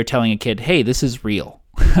basically you're telling a kid, hey, this is real.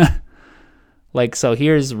 Like, so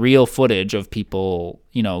here's real footage of people,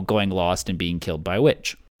 going lost and being killed by a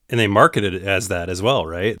witch. And they marketed it as that as well,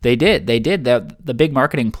 right? They did. The big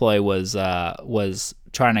marketing ploy was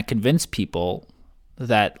trying to convince people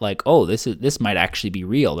that like, oh, this might actually be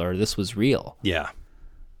real, or this was real. Yeah.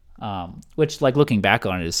 Which, like, looking back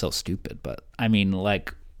on it is so stupid. But I mean,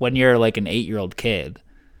 like, when you're like an 8-year-old kid,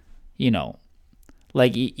 you know,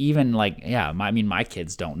 like even like, yeah, my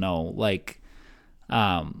kids don't know, like,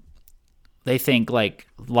 they think like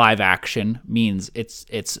live action means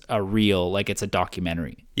it's a real, like it's a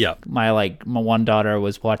documentary. Yeah. My one daughter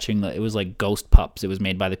was watching, it was like Ghost Pups. It was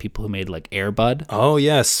made by the people who made like Air Bud. Oh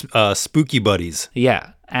yes, Spooky Buddies.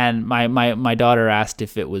 Yeah, and my daughter asked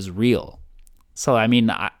if it was real. So I mean,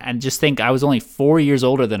 and just think, I was only 4 years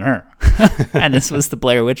older than her, and this was the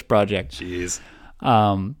Blair Witch Project. Jeez.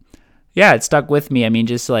 Yeah, it stuck with me. I mean,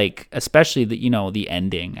 just like, especially the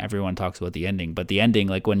ending. Everyone talks about the ending, but the ending,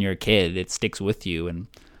 like when you're a kid, it sticks with you. And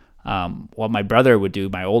what my brother would do,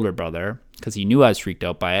 my older brother, because he knew I was freaked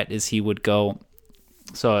out by it, is he would go.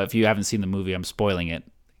 So if you haven't seen the movie, I'm spoiling it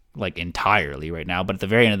like entirely right now. But at the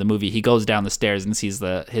very end of the movie, he goes down the stairs and sees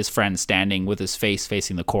his friend standing with his face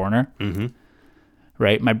facing the corner. Mm-hmm.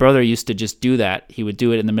 Right. My brother used to just do that. He would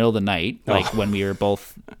do it in the middle of the night, like when we were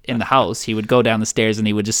both in the house. He would go down the stairs and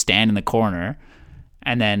he would just stand in the corner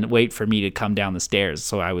and then wait for me to come down the stairs.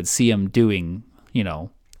 So I would see him doing,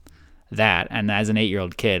 that. And as an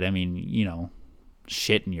 8-year-old kid, I mean,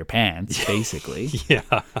 shit in your pants, basically.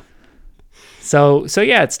 Yeah. So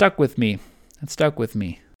yeah, it stuck with me.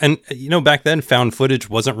 And, back then, found footage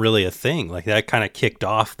wasn't really a thing. Like, that kind of kicked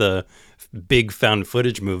off the big found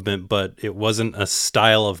footage movement, but it wasn't a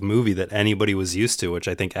style of movie that anybody was used to, which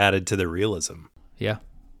I think added to the realism. Yeah,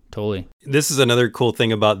 totally. This is another cool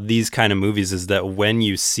thing about these kind of movies, is that when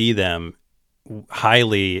you see them,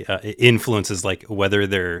 highly influences like whether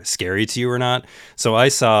they're scary to you or not. So I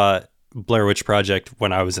saw Blair Witch Project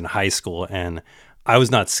when I was in high school, and I was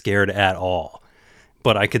not scared at all,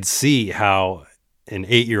 but I could see how an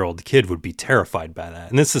 8-year-old kid would be terrified by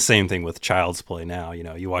that. And it's the same thing with Child's Play now.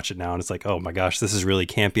 You watch it now and it's like, oh my gosh, this is really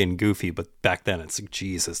campy and goofy. But back then it's like,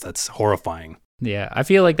 Jesus, that's horrifying. Yeah, I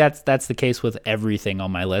feel like that's the case with everything on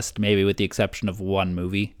my list, maybe with the exception of one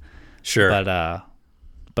movie. Sure.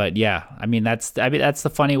 But yeah, I mean that's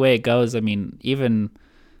the funny way it goes. I mean, even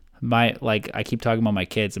I keep talking about my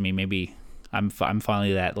kids. I mean, maybe I'm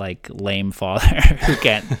finally that like lame father who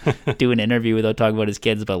can't do an interview without talking about his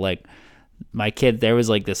kids, but like, my kid, there was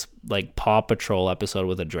like this like Paw Patrol episode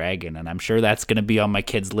with a dragon, and I'm sure that's going to be on my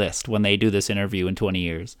kids' list when they do this interview in 20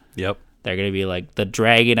 years. Yep. They're going to be like the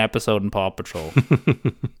dragon episode in Paw Patrol.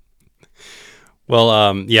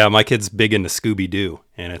 Well, yeah, my kid's big into Scooby-Doo,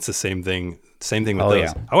 and it's the same thing with those.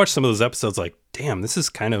 Yeah. I watched some of those episodes like, damn, this is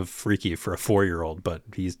kind of freaky for a 4-year-old, but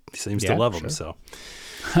he seems to love them, so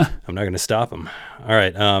I'm not going to stop him. All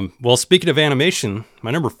right. Well, speaking of animation,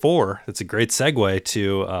 my number 4, that's a great segue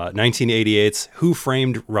to 1988's Who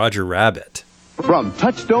Framed Roger Rabbit? From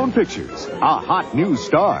Touchstone Pictures, a hot new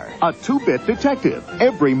star, a 2-bit detective.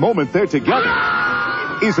 Every moment they're together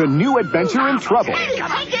is a new adventure in trouble.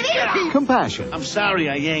 Compassion. I'm sorry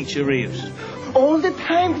I yanked your ears. All the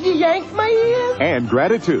time you yanked my ears? And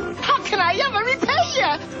gratitude. How can I ever repay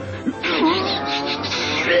you?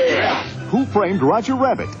 Who Framed Roger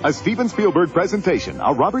Rabbit? A Steven Spielberg presentation,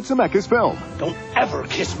 a Robert Zemeckis film. Don't ever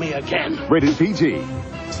kiss me again. Rated PG.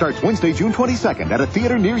 Starts Wednesday, June 22nd at a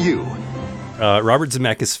theater near you. Robert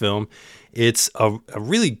Zemeckis film. It's a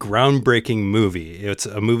really groundbreaking movie. It's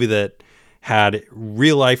a movie that had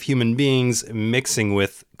real-life human beings mixing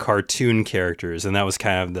with cartoon characters, and that was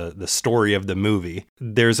kind of the story of the movie.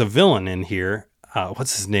 There's a villain in here.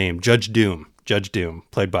 What's his name? Judge Doom,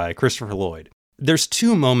 played by Christopher Lloyd. There's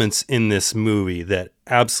 2 moments in this movie that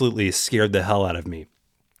absolutely scared the hell out of me.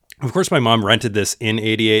 Of course, my mom rented this in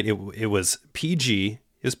 88. It was PG.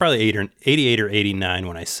 It was probably 88 or 89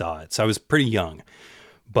 when I saw it, so I was pretty young.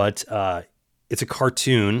 But it's a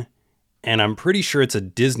cartoon, and I'm pretty sure it's a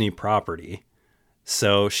Disney property,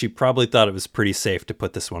 so she probably thought it was pretty safe to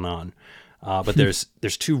put this one on. But there's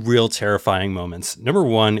 2 real terrifying moments. Number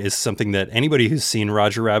 1 is something that anybody who's seen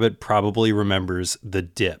Roger Rabbit probably remembers: the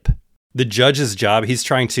dip. The judge's job, he's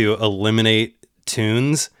trying to eliminate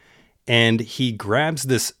Toons, and he grabs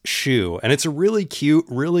this shoe, and it's a really cute,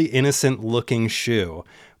 really innocent looking shoe,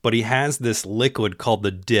 but he has this liquid called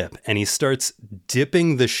the dip, and he starts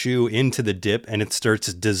dipping the shoe into the dip, and it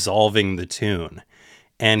starts dissolving the Toon.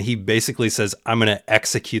 And he basically says, I'm going to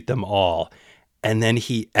execute them all. And then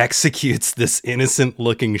he executes this innocent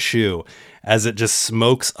looking shoe as it just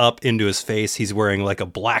smokes up into his face. He's wearing like a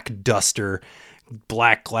black duster,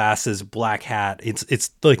 black glasses, black hat.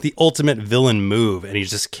 It's like the ultimate villain move, and he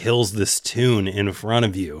just kills this Toon in front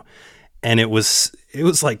of you. And it was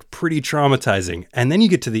like pretty traumatizing. And then you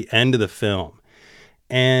get to the end of the film,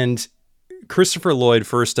 and Christopher Lloyd,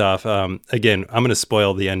 first off, again, I'm going to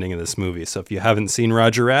spoil the ending of this movie. So if you haven't seen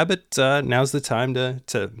Roger Rabbit, now's the time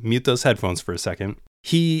to mute those headphones for a second.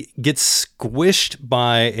 He gets squished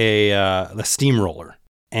by a steamroller,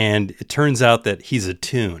 and it turns out that he's a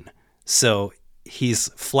toon. So he's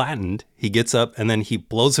flattened, he gets up, and then he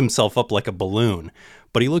blows himself up like a balloon.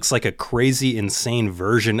 But he looks like a crazy, insane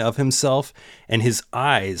version of himself, and his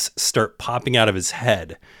eyes start popping out of his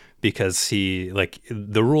head because the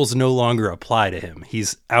rules no longer apply to him.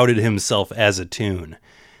 He's outed himself as a toon.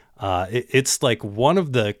 It's like one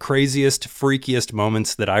of the craziest, freakiest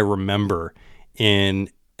moments that I remember in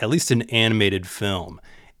at least an animated film.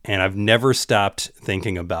 And I've never stopped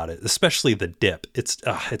thinking about it, especially the dip.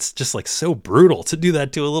 It's just like so brutal to do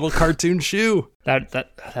that to a little cartoon shoe.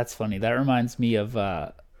 That's funny. That reminds me of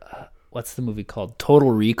what's the movie called? Total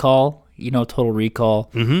Recall. You know Total Recall?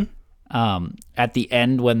 Mm-hmm. At the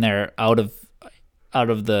end when they're out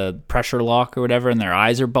of the pressure lock or whatever, and their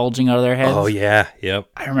eyes are bulging out of their heads. Oh yeah, yep.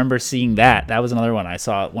 I remember seeing that. That was another one I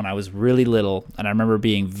saw when I was really little, and I remember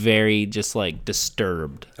being very just like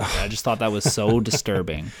disturbed. I just thought that was so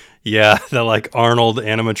disturbing. Yeah, the like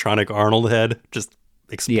animatronic Arnold head just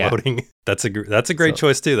exploding. Yeah. That's a great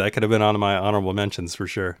choice too. That could have been on my honorable mentions for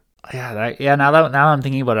sure. Yeah, Now I'm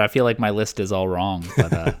thinking about it, I feel like my list is all wrong.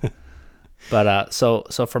 But so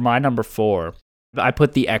for my number 4. I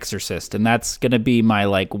put The Exorcist, and that's going to be my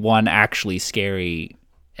like one actually scary,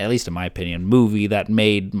 at least in my opinion, movie that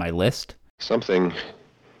made my list. Something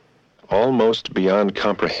almost beyond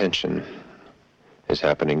comprehension is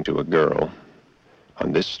happening to a girl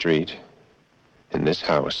on this street, in this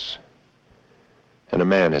house, and a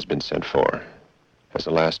man has been sent for as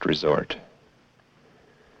a last resort.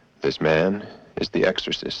 This man is The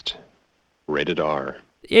Exorcist, rated R.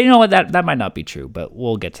 You know what, that might not be true, but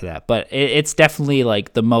we'll get to that. But it's definitely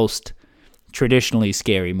like the most traditionally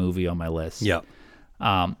scary movie on my list. Yeah.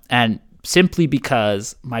 And simply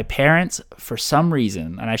because my parents, for some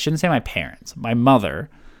reason, and I shouldn't say my parents, my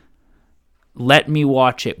mother let me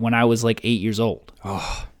watch it when I was like 8 years old.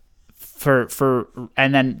 Oh.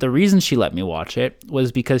 And then the reason she let me watch it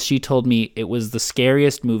was because she told me it was the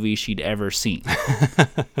scariest movie she'd ever seen.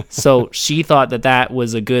 So she thought that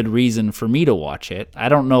was a good reason for me to watch it. I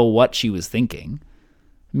don't know what she was thinking.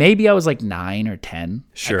 Maybe I was like 9 or 10.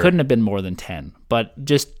 Sure. I couldn't have been more than 10, but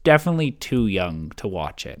just definitely too young to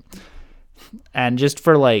watch it. And just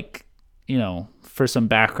for like, for some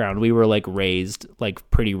background, we were like raised like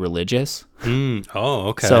pretty religious. Oh,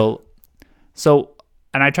 okay. So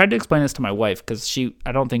and I tried to explain this to my wife because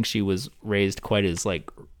I don't think she was raised quite as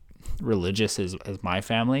like religious as my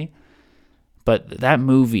family. But that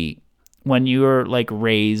movie, when you're like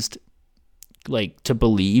raised like to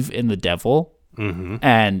believe in the devil, mm-hmm.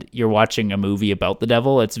 and you're watching a movie about the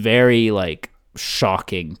devil, it's very like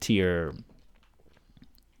shocking to your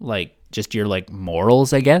like just your like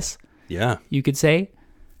morals, I guess. Yeah, you could say.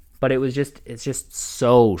 But it's just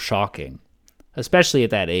so shocking. Especially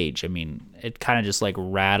at that age. I mean, it kind of just like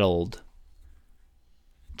rattled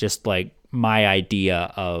just like my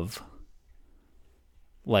idea of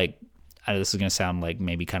like, this is going to sound like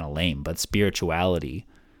maybe kind of lame, but spirituality.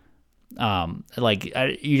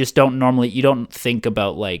 You just you don't think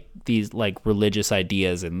about like these like religious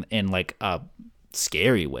ideas in like a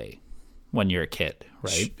scary way when you're a kid,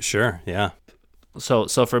 right? Sure, yeah. So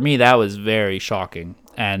for me, that was very shocking.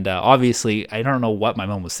 And obviously, I don't know what my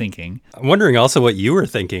mom was thinking. I'm wondering also what you were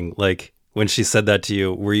thinking. Like, when she said that to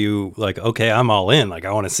you, were you like, okay, I'm all in. Like,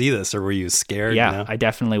 I want to see this. Or were you scared? Yeah, I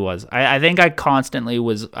definitely was. I think I constantly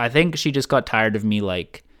was. I think she just got tired of me,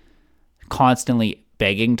 like, constantly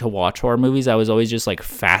begging to watch horror movies. I was always just, like,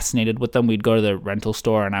 fascinated with them. We'd go to the rental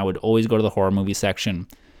store, and I would always go to the horror movie section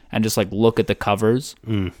and just, like, look at the covers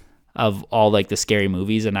of all, like, the scary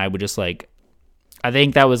movies. And I would just, like, I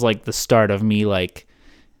think that was, like, the start of me, like,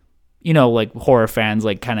 like horror fans,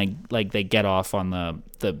 like kind of like they get off on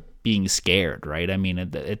the being scared, right? I mean,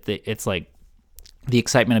 it's like the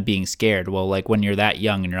excitement of being scared. Well, like when you're that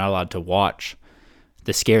young and you're not allowed to watch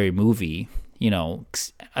the scary movie,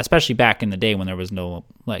 especially back in the day when there was no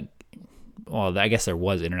like, well, I guess there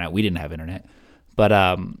was internet. We didn't have internet,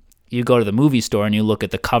 but you go to the movie store and you look at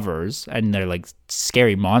the covers and they're like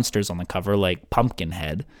scary monsters on the cover, like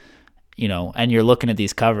Pumpkinhead. And you're looking at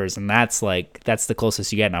these covers, and that's the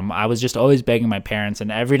closest you get. And I was just always begging my parents,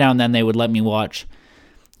 and every now and then they would let me watch,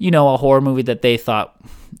 a horror movie that they thought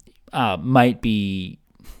might be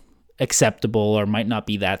acceptable or might not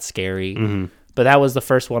be that scary. Mm-hmm. But that was the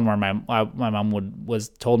first one where my mom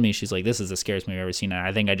told me, she's like, this is the scariest movie I've ever seen. And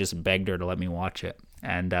I think I just begged her to let me watch it.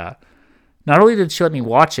 And not only did she let me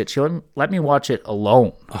watch it, she let me watch it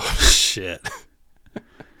alone. Oh, shit.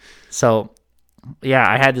 So, yeah,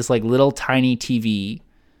 I had this like little tiny TV.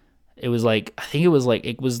 It was like, I think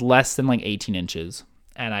it was less than like 18 inches.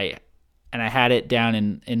 And I had it down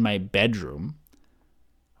in my bedroom,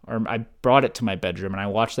 or I brought it to my bedroom, and I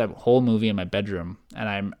watched that whole movie in my bedroom.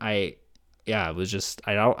 And it was just,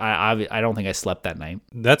 I don't think I slept that night.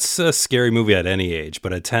 That's a scary movie at any age,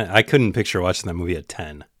 but at 10, I couldn't picture watching that movie at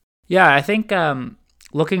 10. Yeah, I think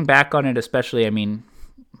looking back on it, especially, I mean,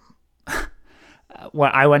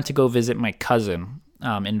 when I went to go visit my cousin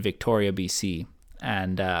in Victoria, BC,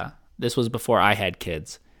 and this was before I had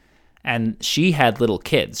kids, and she had little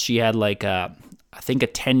kids. She had like I think a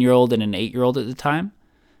 10-year-old and an 8-year-old at the time,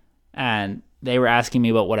 and they were asking me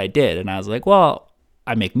about what I did, and I was like, well,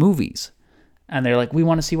 I make movies. And they're like, we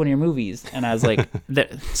want to see one of your movies. And I was like,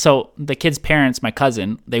 so the kid's parents, my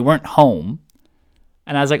cousin, they weren't home.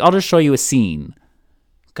 And I was like, I'll just show you a scene.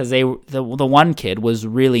 Because the one kid was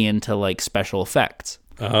really into like special effects.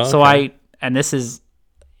 So I'm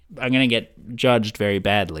going to get judged very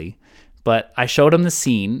badly. But I showed him the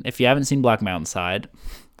scene. If you haven't seen Black Mountainside,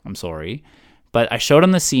 I'm sorry. But I showed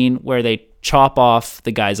him the scene where they chop off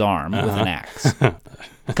the guy's arm with an axe.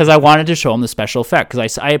 Because I wanted to show him the special effect.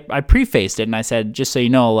 Because I prefaced it and I said, just so you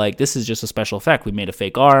know, like, this is just a special effect. We made a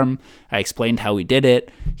fake arm. I explained how we did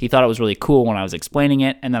it. He thought it was really cool when I was explaining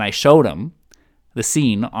it. And then I showed him the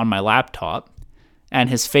scene on my laptop. And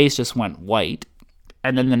his face just went white.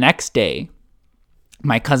 And then the next day,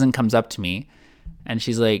 my cousin comes up to me. And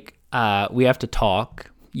she's like, we have to talk.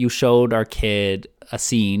 You showed our kid a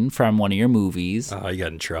scene from one of your movies. Oh, you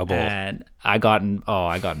got in trouble. And I got in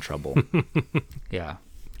trouble. Yeah.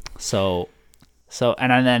 So,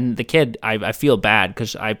 and then the kid, I feel bad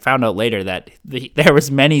because I found out later that there was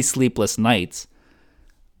many sleepless nights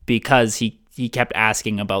because he kept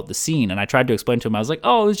asking about the scene. And I tried to explain to him, I was like,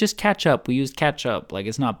 oh, it was just ketchup. We used ketchup. Like,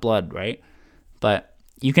 it's not blood, right? But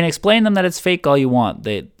you can explain them that it's fake all you want.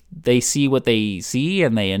 They see what they see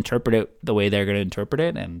and they interpret it the way they're going to interpret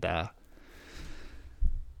it. And,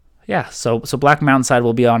 yeah, so Black Mountainside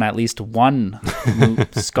will be on at least one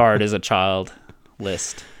Scarred as a Child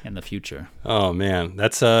list in the future. Oh man,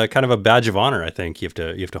 that's kind of a badge of honor. I think you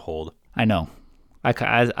have to hold. I know.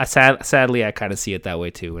 Sadly, I kind of see it that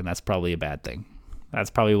way too, and that's probably a bad thing.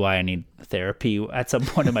 That's probably why I need therapy at some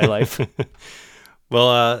point in my life.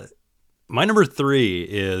 Well, my number 3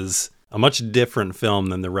 is a much different film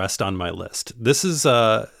than the rest on my list. This is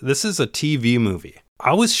a TV movie.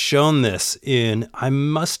 I was shown this I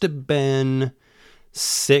must have been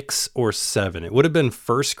 6 or 7. It would have been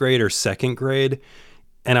first grade or second grade.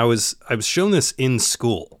 And I was shown this in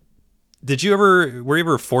school. Were you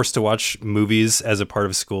ever forced to watch movies as a part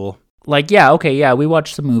of school? Like, yeah, okay, yeah, we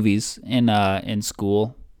watched some movies in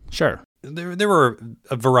school. Sure. There were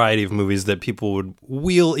a variety of movies that people would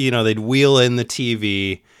they'd wheel in the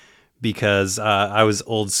TV. Because I was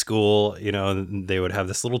old school, they would have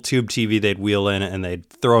this little tube TV they'd wheel in and they'd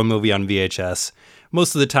throw a movie on VHS.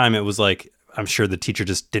 Most of the time it was like, I'm sure the teacher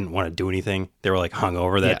just didn't want to do anything. They were like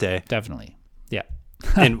hungover that day. Definitely. Yeah.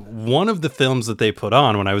 And one of the films that they put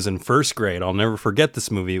on when I was in first grade, I'll never forget this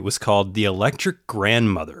movie, it was called The Electric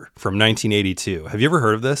Grandmother from 1982. Have you ever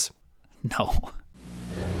heard of this? No.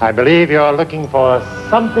 I believe you're looking for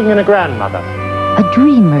something in a grandmother. A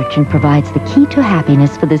dream merchant provides the key to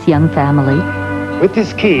happiness for this young family. With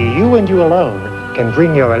this key, you and you alone can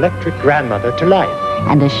bring your electric grandmother to life.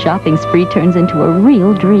 And a shopping spree turns into a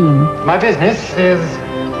real dream. My business is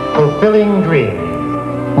fulfilling dreams.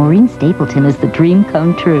 Maureen Stapleton is the dream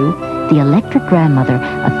come true. The Electric Grandmother,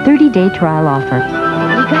 a 30-day trial offer.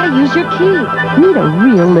 You gotta use your key. Meet a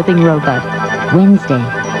real living robot. Wednesday.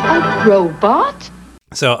 A robot?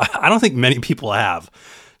 So I don't think many people have.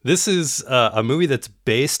 This is a movie that's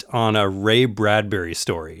based on a Ray Bradbury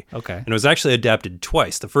story. Okay. And it was actually adapted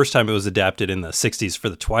twice. The first time it was adapted in the 60s for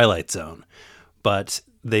The Twilight Zone. But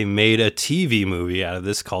they made a TV movie out of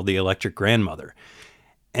this called The Electric Grandmother.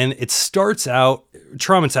 And it starts out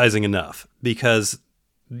traumatizing enough because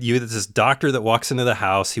there's this doctor that walks into the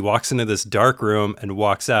house. He walks into this dark room and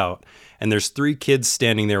walks out. And there's 3 kids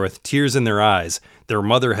standing there with tears in their eyes. Their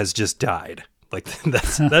mother has just died. Like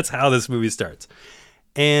that's how this movie starts.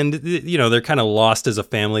 And, they're kind of lost as a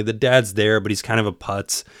family. The dad's there, but he's kind of a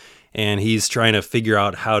putz. And he's trying to figure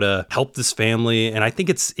out how to help this family. And I think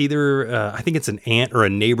it's either, it's an aunt or a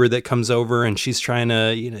neighbor that comes over and she's trying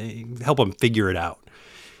to, help him figure it out.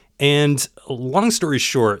 And long story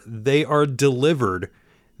short, they are delivered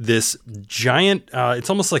this giant, it's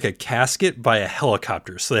almost like a casket by a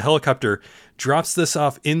helicopter. So the helicopter drops this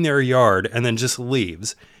off in their yard and then just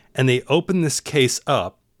leaves. And they open this case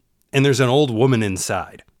up and there's an old woman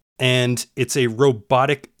inside. And it's a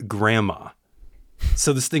robotic grandma.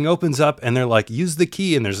 So this thing opens up and they're like, use the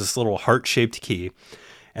key. And there's this little heart-shaped key.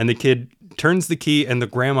 And the kid turns the key and the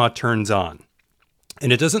grandma turns on.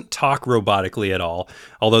 And it doesn't talk robotically at all.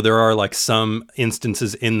 Although there are like some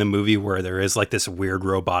instances in the movie where there is like this weird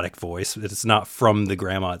robotic voice. It's not from the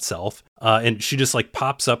grandma itself. And she just like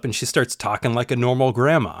pops up and she starts talking like a normal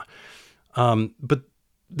grandma. But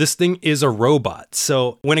this thing is a robot.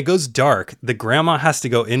 So when it goes dark, the grandma has to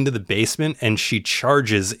go into the basement and she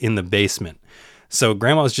charges in the basement. So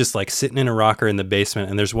grandma's just like sitting in a rocker in the basement.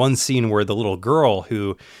 And there's one scene where the little girl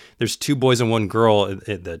there's 2 boys and 1 girl,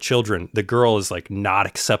 the children, the girl is like not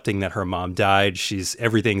accepting that her mom died. This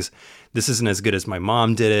isn't as good as my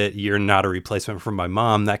mom did it. You're not a replacement for my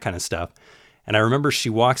mom, that kind of stuff. And I remember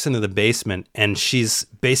she walks into the basement and she's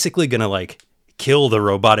basically going to like kill the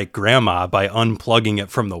robotic grandma by unplugging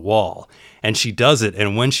it from the wall. And she does it.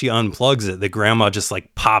 And when she unplugs it, the grandma just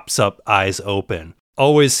like pops up, eyes open.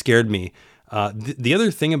 Always scared me. The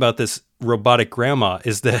other thing about this robotic grandma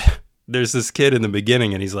is that there's this kid in the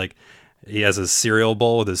beginning and he has a cereal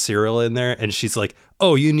bowl with his cereal in there. And she's like,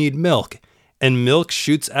 oh, you need milk. And milk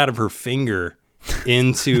shoots out of her finger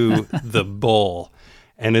into the bowl.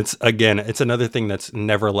 And it's another thing that's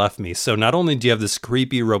never left me. So not only do you have this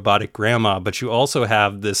creepy robotic grandma, but you also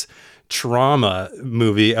have this trauma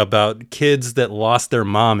movie about kids that lost their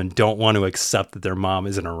mom and don't want to accept that their mom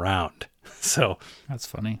isn't around. So that's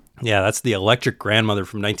funny. Yeah, that's The Electric Grandmother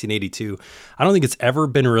from 1982. I don't think it's ever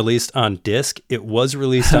been released on disc. It was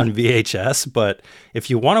released on VHS, but if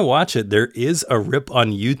you want to watch it, there is a rip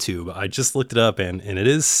on YouTube. I just looked it up and it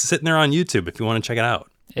is sitting there on YouTube if you want to check it out.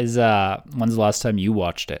 When's the last time you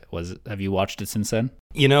watched it? Have you watched it since then?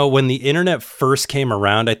 You know, when the internet first came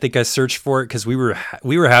around, I think I searched for it because we were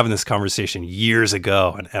having this conversation years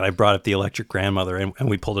ago, and I brought up The Electric Grandmother, and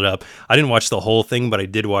we pulled it up. I didn't watch the whole thing, but I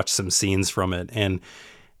did watch some scenes from it, and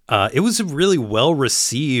it was a really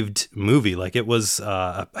well-received movie. Like it was,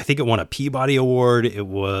 I think it won a Peabody Award. It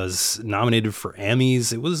was nominated for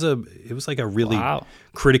Emmys. It was like a really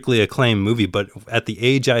critically acclaimed movie. But at the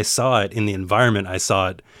age I saw it, in the environment I saw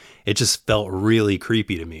it, it just felt really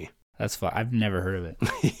creepy to me. That's fun. I've never heard of it.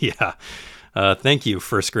 Yeah. Thank you,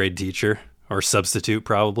 first grade teacher or substitute,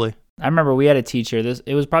 probably. I remember we had a teacher.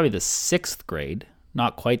 It was probably the 6th grade,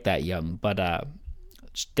 not quite that young, but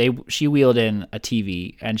she wheeled in a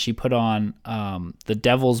TV and she put on The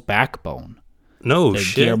Devil's Backbone. No the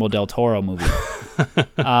shit. Guillermo del Toro movie.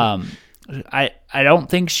 I don't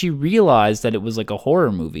think she realized that it was like a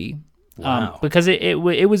horror movie. Wow. Because it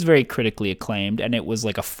was very critically acclaimed and it was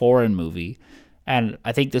like a foreign movie. And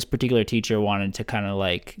I think this particular teacher wanted to kind of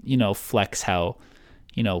like, flex how,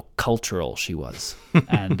 cultural she was.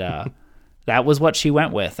 And that was what she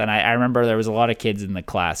went with. And I remember there was a lot of kids in the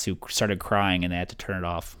class who started crying and they had to turn it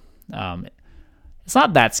off. It's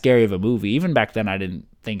not that scary of a movie. Even back then, I didn't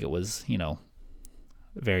think it was, a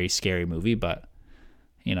very scary movie, but,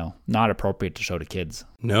 not appropriate to show to kids.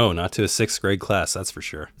 No, not to a 6th grade class. That's for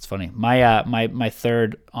sure. It's funny. My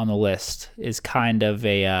third on the list is kind of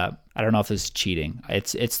I don't know if this is cheating.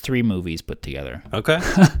 It's 3 movies put together. Okay,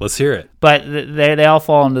 let's hear it. But they all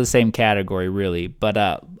fall into the same category, really.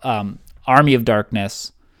 But Army of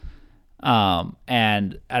Darkness,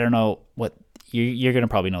 and I don't know what you're gonna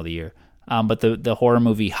probably know the year. But the horror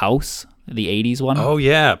movie House, the 80s one. Oh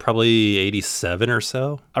yeah, probably 87 or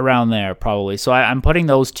so. Around there, probably. So I'm putting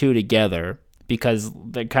those 2 together because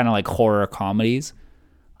they're kind of like horror comedies.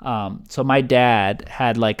 So my dad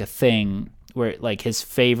had like a thing where like his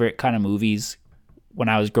favorite kind of movies when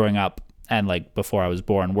I was growing up and like before I was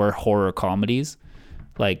born were horror comedies.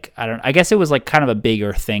 Like I guess it was like kind of a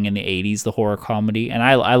bigger thing in the 80s, the horror comedy, and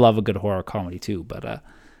I love a good horror comedy too, but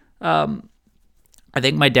I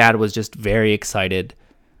think my dad was just very excited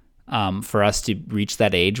for us to reach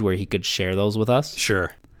that age where he could share those with us.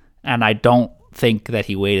 Sure. And I don't think that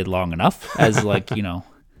he waited long enough as like,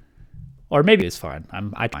 or maybe it's fine.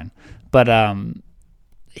 I'm fine. But I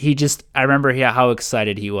remember how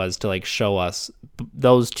excited he was to like show us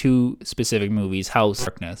those 2 specific movies, House,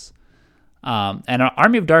 Darkness. And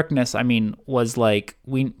Army of Darkness, I mean, was like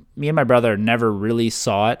me and my brother never really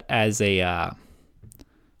saw it as a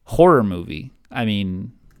horror movie. I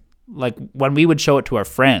mean, like when we would show it to our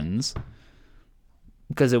friends,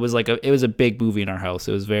 because it was a big movie in our house.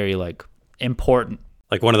 It was very like important.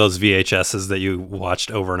 Like one of those VHSs that you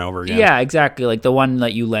watched over and over again. Yeah, exactly. Like the one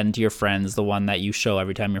that you lend to your friends, the one that you show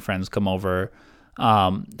every time your friends come over.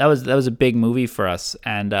 That was a big movie for us.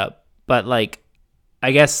 And but like,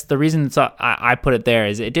 I guess the reason I put it there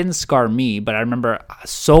is it didn't scar me, but I remember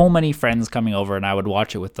so many friends coming over and I would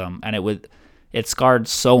watch it with them, and it scarred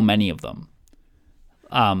so many of them.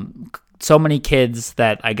 so many kids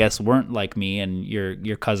that I guess weren't like me and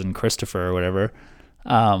your cousin Christopher or whatever,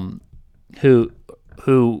 who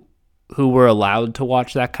were allowed to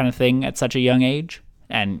watch that kind of thing at such a young age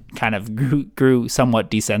and kind of grew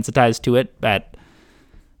somewhat desensitized to it at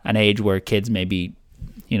an age where kids maybe,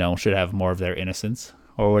 should have more of their innocence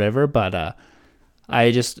or whatever. But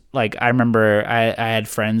I just, I remember I had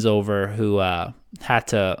friends over who had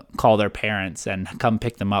to call their parents and come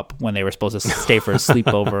pick them up when they were supposed to stay for a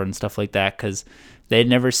sleepover and stuff like that, because they'd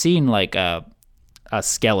never seen a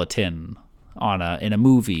skeleton in a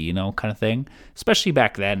movie, kind of thing. Especially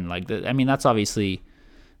back then, that's obviously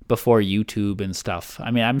before YouTube and stuff.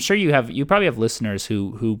 I mean, I'm sure you probably have listeners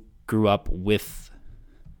who grew up with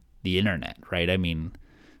the internet, right? I mean,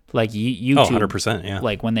 YouTube. Oh, 100%, yeah.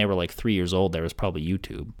 When they were 3 years old, there was probably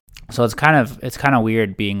YouTube. So it's kind of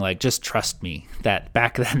weird being just trust me that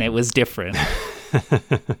back then it was different.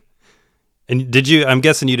 And I'm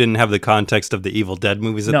guessing you didn't have the context of the Evil Dead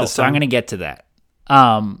movies at this time? No, so I'm going to get to that.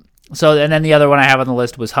 And then the other one I have on the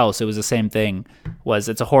list was House. It was the same thing. It's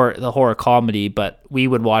the horror comedy, but we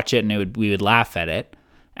would watch it and we would laugh at it.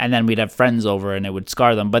 And then we'd have friends over and it would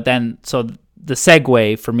scar them. But then, so the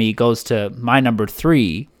segue for me goes to my number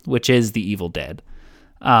 3, which is The Evil Dead.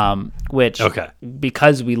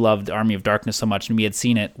 Because we loved Army of Darkness so much and we had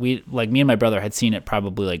seen it, me and my brother had seen it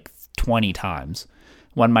probably 20 times.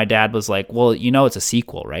 When my dad was like, well, it's a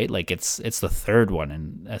sequel, right? It's the third one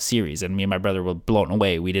in a series. And me and my brother were blown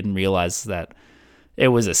away. We didn't realize that it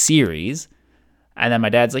was a series. And then my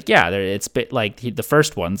dad's like, yeah, it's the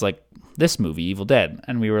first one's this movie, Evil Dead.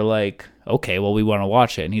 And we were like, okay, well, we want to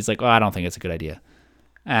watch it. And he's like, oh, I don't think it's a good idea.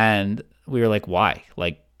 And we were like, why?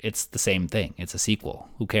 It's the same thing. It's a sequel.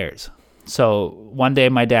 Who cares? So one day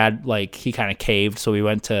my dad, he kind of caved. So we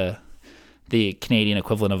went to the Canadian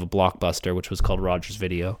equivalent of a Blockbuster, which was called Rogers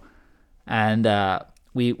Video. And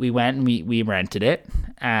we went and we rented it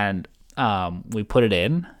and we put it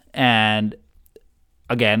in. And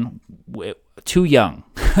again, too young.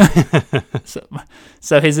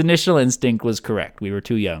 So his initial instinct was correct. We were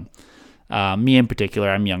too young. Me in particular,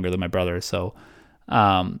 I'm younger than my brother. So,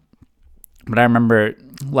 but I remember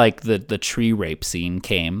the tree rape scene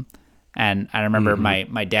came. And I remember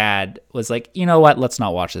my dad was like, you know what, let's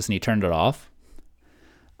not watch this. And he turned it off.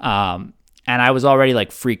 And I was already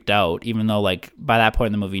freaked out, even though by that point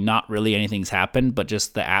in the movie, not really anything's happened, but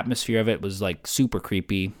just the atmosphere of it was super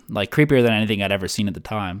creepy, creepier than anything I'd ever seen at the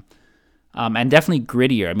time. And definitely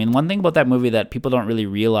grittier. I mean, one thing about that movie that people don't really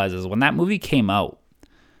realize is when that movie came out,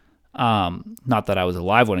 not that I was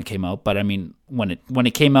alive when it came out, but I mean, when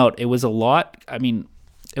it came out, it was a lot. I mean,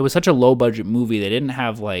 it was such a low budget movie. They didn't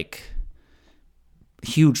have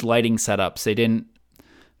huge lighting setups. They didn't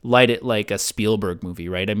light it like a Spielberg movie,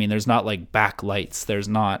 right? I mean, there's not backlights. There's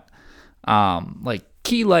not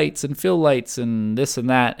key lights and fill lights and this and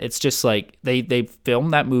that. It's just they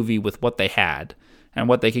filmed that movie with what they had and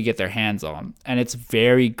what they could get their hands on. And it's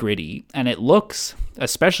very gritty. And it looks,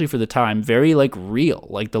 especially for the time, very real.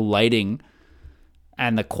 The lighting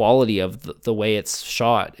and the quality of the way it's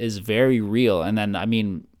shot is very real. And then, I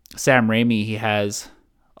mean, Sam Raimi, he has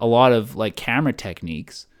a lot of camera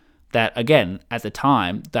techniques that, again, at the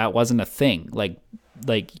time, that wasn't a thing.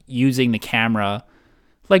 Using the camera,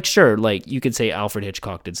 sure, you could say Alfred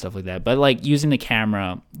Hitchcock did stuff like that, but using the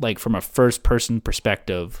camera from a first person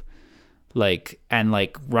perspective, and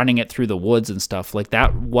running it through the woods and stuff,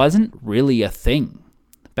 that wasn't really a thing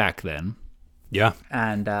back then. Yeah.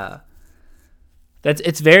 And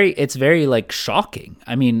it's very shocking.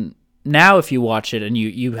 I mean, now if you watch it and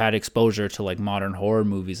you had exposure to modern horror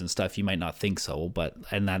movies and stuff, you might not think so, but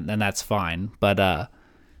and that's fine. But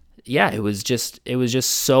yeah, it was just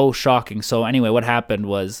so shocking. So anyway, what happened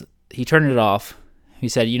was he turned it off. He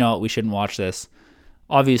said, you know what, we shouldn't watch this.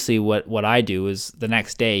 Obviously, what I do is the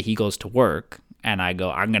next day he goes to work and I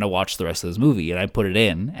go, I'm going to watch the rest of this movie, and I put it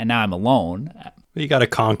in, and now I'm alone. You got to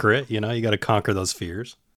conquer it, you got to conquer those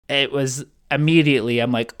fears. It was immediately,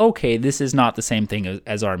 I'm like, okay, this is not the same thing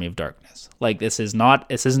as Army of Darkness. It's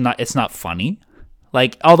not funny.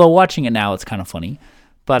 Although watching it now, it's kind of funny.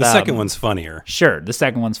 But the second one's funnier. Sure, the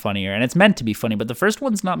second one's funnier, and it's meant to be funny, but the first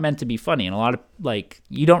one's not meant to be funny, and a lot of,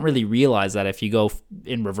 you don't really realize that if you go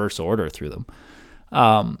in reverse order through them.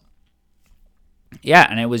 Yeah,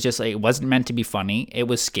 and it was just it wasn't meant to be funny. It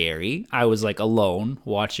was scary. I was alone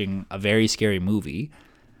watching a very scary movie.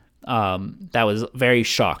 That was very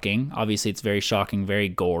shocking. Obviously, it's very shocking, very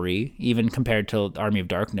gory, even compared to Army of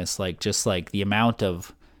Darkness. The amount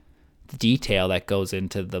of detail that goes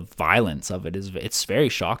into the violence of it's very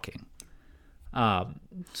shocking.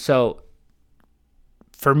 So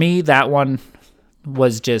for me, that one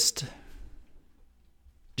was just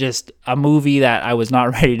just a movie that I was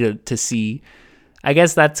not ready to see. I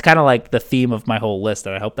guess that's kind of like the theme of my whole list,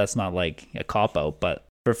 and I hope that's not like a cop-out, but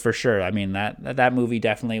for sure. I mean, that movie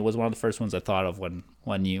definitely was one of the first ones I thought of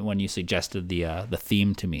when you suggested the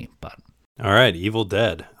theme to me. But all right, Evil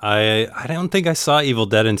Dead. I don't think I saw Evil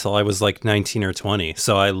Dead until I was like 19 or 20,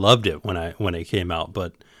 so I loved it when it came out,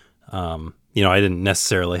 but I didn't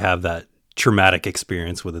necessarily have that traumatic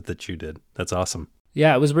experience with it that you did. That's awesome.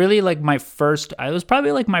 Yeah, it was really like my first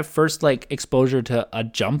like exposure to a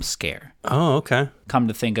jump scare. Oh, okay. Come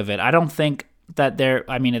to think of it, I don't think that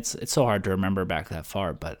it's so hard to remember back that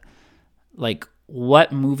far, but like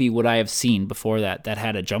what movie would I have seen before that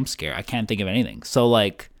had a jump scare? I can't think of anything. So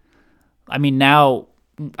like, I mean, now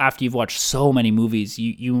after you've watched so many movies,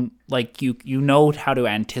 you know how to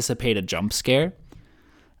anticipate a jump scare.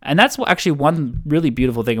 And that's actually one really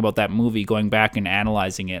beautiful thing about that movie, going back and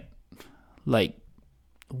analyzing it like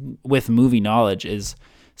with movie knowledge, is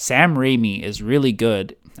Sam Raimi is really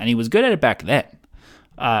good, and he was good at it back then.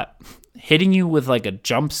 Hitting you with like a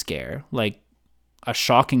jump scare, like a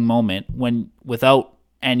shocking moment without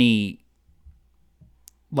any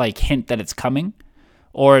like hint that it's coming,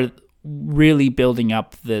 or really building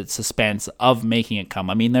up the suspense of making it come.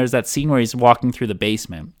 I mean, there's that scene where he's walking through the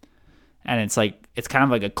basement, and it's kind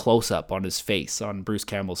of like a close-up on his face, on Bruce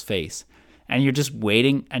Campbell's face. And you're just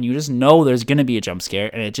waiting, and you just know there's going to be a jump scare,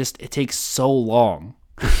 and it takes so long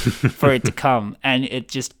for it to come, and it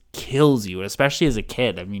just kills you, especially as a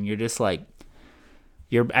kid. I mean, you're just like,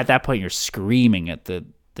 at that point, you're screaming at the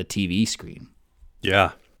TV screen.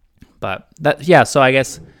 Yeah. But so I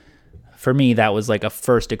guess for me, that was like a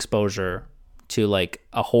first exposure to like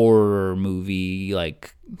a horror movie,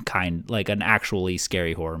 like an actually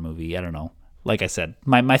scary horror movie. I don't know. Like I said,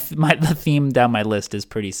 the theme down my list is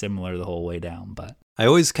pretty similar the whole way down. But I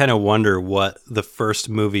always kind of wonder what the first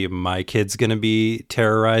movie my kid's going to be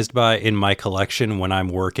terrorized by in my collection when I'm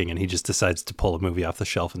working and he just decides to pull a movie off the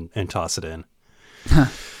shelf and toss it in.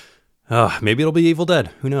 Maybe it'll be Evil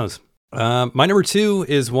Dead. Who knows? My number 2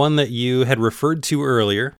 is one that you had referred to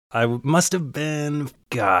earlier. I must have been,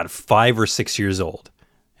 5 or 6 years old.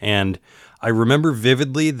 And I remember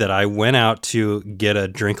vividly that I went out to get a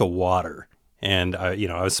drink of water. And, I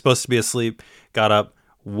was supposed to be asleep, got up,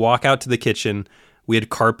 walk out to the kitchen. We had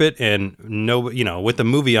carpet and with the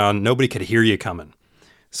movie on, nobody could hear you coming.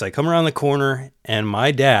 So I come around the corner and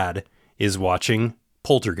my dad is watching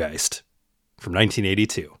Poltergeist from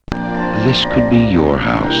 1982. This could be your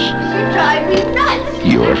house. You drive me nuts.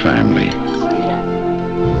 Your family.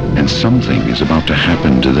 And something is about to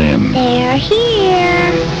happen to them. They're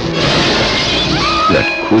here.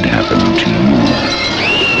 That could happen to you.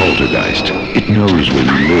 Poltergeist. It knows where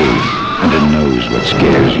you live, and it knows what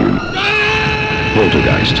scares you.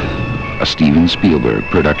 Poltergeist. A Steven Spielberg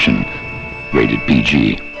production. Rated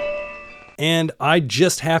PG. And I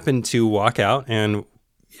just happened to walk out, and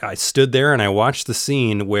I stood there and I watched the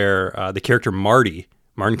scene where the character Martin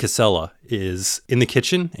Casella, is in the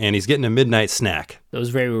kitchen and he's getting a midnight snack. That was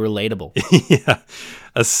very relatable. Yeah.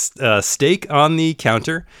 A steak on the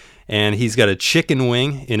counter, and he's got a chicken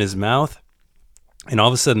wing in his mouth. And all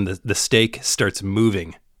of a sudden the steak starts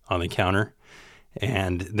moving on the counter,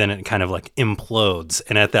 and then it kind of like implodes.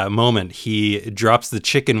 And at that moment, he drops the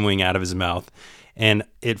chicken wing out of his mouth, and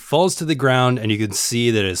it falls to the ground, and you can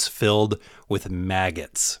see that it's filled with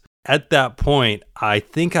maggots. At that point, I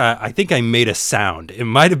think I made a sound. It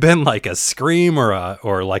might have been like a scream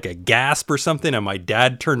or like a gasp or something. And my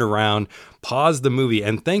dad turned around, paused the movie,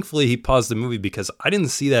 and thankfully he paused the movie because I didn't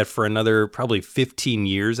see that for another probably 15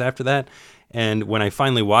 years after that. And when I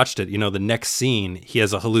finally watched it, the next scene, he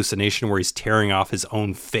has a hallucination where he's tearing off his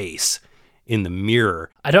own face in the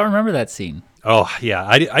mirror. I don't remember that scene. Oh, yeah.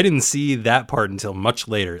 I didn't see that part until much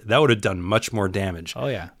later. That would have done much more damage. Oh,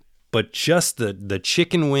 yeah. But just the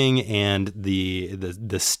chicken wing and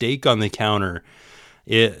the steak on the counter,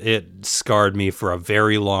 it scarred me for a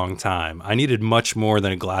very long time. I needed much more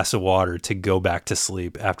than a glass of water to go back to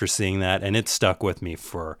sleep after seeing that, and it stuck with me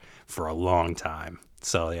for a long time.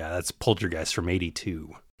 So yeah, that's Poltergeist from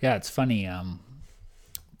 82. Yeah, it's funny.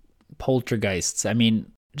 Poltergeists. I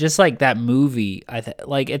mean, just like that movie,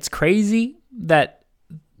 it's crazy that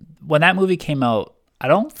when that movie came out, I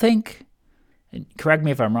don't think, correct me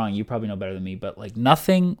if I'm wrong, you probably know better than me, but like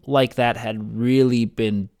nothing like that had really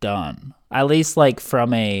been done. At least like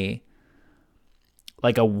from a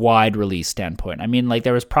wide release standpoint. I mean, like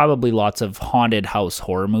there was probably lots of haunted house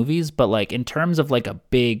horror movies, but like in terms of like a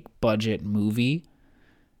big budget movie,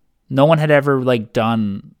 no one had ever like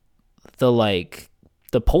done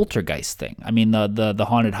the Poltergeist thing. I mean, the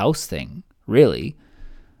haunted house thing, really.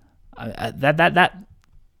 That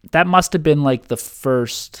that must have been like the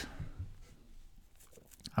first.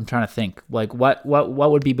 I'm trying to think, like what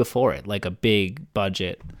would be before it, like a big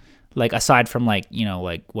budget, like aside from like, you know,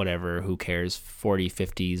 like whatever, who cares, 40s,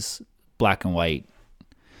 50s black and white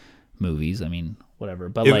movies. I mean, whatever.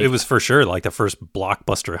 But it was for sure like the first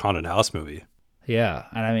blockbuster haunted house movie. Yeah,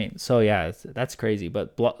 and I mean, so yeah, that's crazy.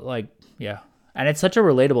 But like, yeah, and it's such a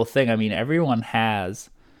relatable thing. I mean, everyone has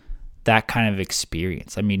that kind of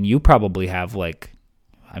experience. I mean, you probably have like,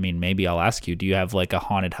 I mean, maybe I'll ask you, do you have like a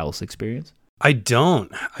haunted house experience? I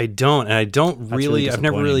don't, and I don't really, I've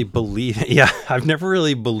never really believed, I've never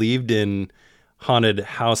really believed in haunted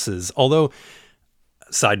houses. Although,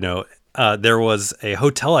 side note, there was a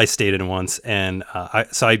hotel I stayed in once, and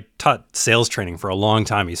I taught sales training for a long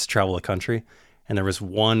time. I used to travel the country, and there was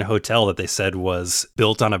one hotel that they said was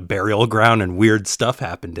built on a burial ground and weird stuff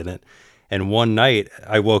happened in it. And one night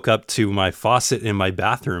I woke up to my faucet in my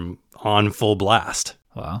bathroom on full blast.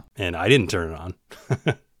 Wow. And I didn't turn it on.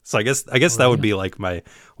 So I guess that would be like my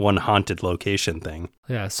one haunted location thing.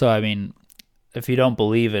 Yeah. So, I mean, if you don't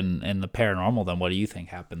believe in the paranormal, then what do you think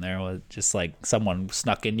happened there? Was it just like someone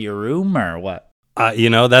snuck into your room or what? You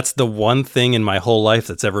know, that's the one thing in my whole life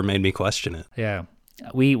that's ever made me question it. Yeah.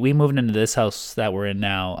 We moved into this house that we're in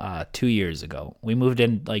now 2 years ago. We moved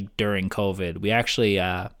in like during COVID. We actually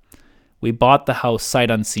we bought the house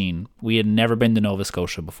sight unseen. We had never been to Nova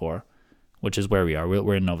Scotia before, which is where we are.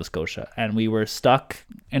 We're in Nova Scotia, and we were stuck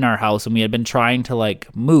in our house, and we had been trying to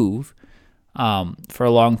like move for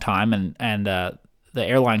a long time, and the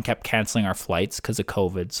airline kept canceling our flights because of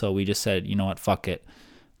COVID. So we just said, you know what, fuck it.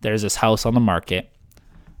 There's this house on the market.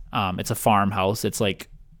 It's a farmhouse. It's like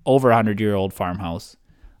over 100-year-old farmhouse.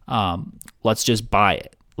 Let's just buy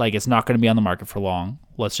it. Like, it's not going to be on the market for long.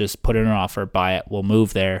 Let's just put in an offer, buy it. We'll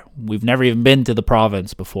move there. We've never even been to the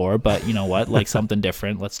province before, but you know what? Like something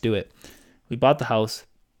different. Let's do it. We bought the house.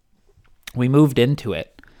 We moved into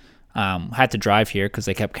it. Had to drive here because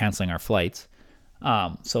they kept canceling our flights.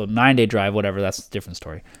 So 9-day drive, whatever. That's a different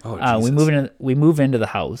story. We move into the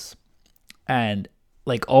house, and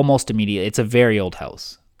like almost immediately, it's a very old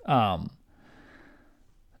house.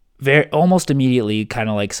 Almost immediately, kind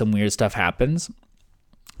of like some weird stuff happens.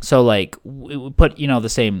 So like we put, you know,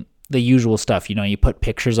 the usual stuff, you know, you put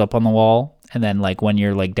pictures up on the wall, and then like when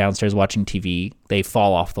you're like downstairs watching TV, they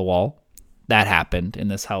fall off the wall. That happened in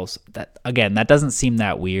this house. That doesn't seem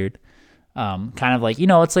that weird. Kind of like, you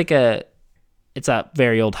know, it's a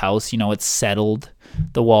very old house, you know, it's settled.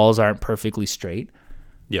 The walls aren't perfectly straight.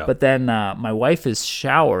 Yeah. But then my wife is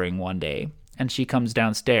showering one day, and she comes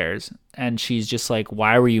downstairs, and she's just like,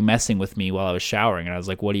 why were you messing with me while I was showering? And I was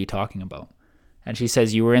like, what are you talking about? And she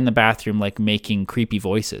says, you were in the bathroom, like, making creepy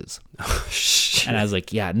voices. Oh, shit. And I was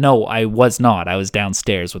like, yeah, no, I was not. I was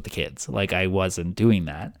downstairs with the kids. Like, I wasn't doing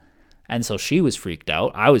that. And so she was freaked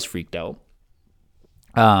out. I was freaked out.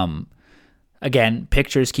 Again,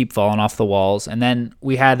 pictures keep falling off the walls. And then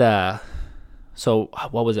we had, so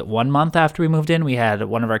what was it? 1 month after we moved in, we had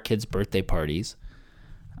one of our kids' birthday parties.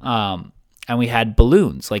 And we had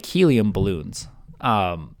balloons, like helium balloons.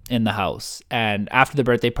 In the house. And after the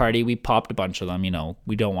birthday party, we popped a bunch of them. You know,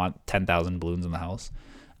 we don't want 10,000 balloons in the house.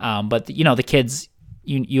 But you know, the kids,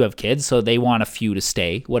 you have kids, so they want a few to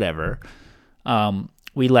stay, whatever.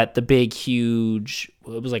 We let the big, huge,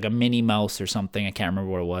 it was like a Minnie Mouse or something. I can't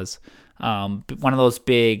remember what it was. One of those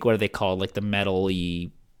big, what are they called? Like the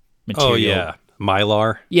metal-y material. Oh yeah.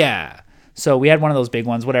 Mylar. Yeah. So we had one of those big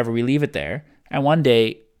ones, whatever. We leave it there. And one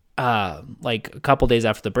day, like a couple days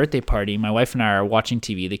after the birthday party, my wife and I are watching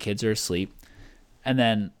TV. The kids are asleep. And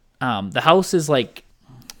then the house is like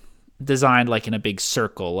designed like in a big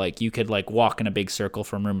circle. Like you could like walk in a big circle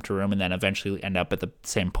from room to room and then eventually end up at the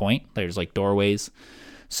same point. There's like doorways.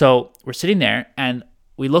 So we're sitting there and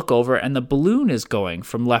we look over and the balloon is going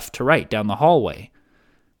from left to right down the hallway.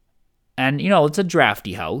 And, you know, it's a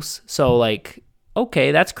drafty house. So like,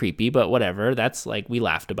 okay, that's creepy, but whatever. That's like, we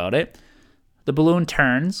laughed about it. The balloon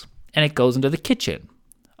turns and it goes into the kitchen,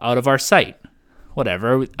 out of our sight.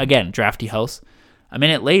 Whatever. Again, drafty house. A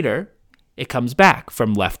minute later, it comes back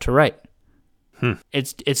from left to right.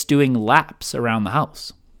 It's doing laps around the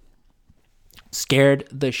house. Scared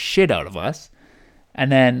the shit out of us. And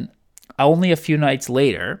then only a few nights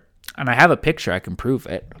later, and I have a picture, I can prove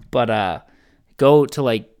it, but go to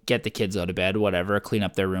like get the kids out of bed, whatever, clean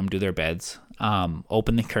up their room, do their beds,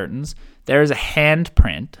 open the curtains. There's a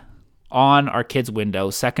handprint on our kids' window,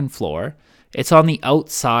 second floor. It's on the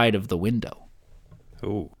outside of the window.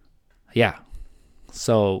 Ooh. Yeah.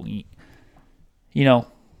 So, you know,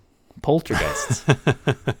 poltergeists.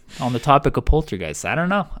 On the topic of poltergeists, I don't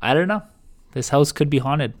know. This house could be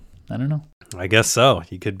haunted. I don't know. I guess so.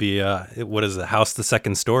 You could be, what is it, House the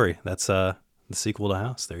Second Story? That's the sequel to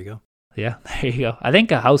House. There you go. Yeah, there you go. I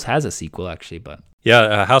think a House has a sequel, actually, but...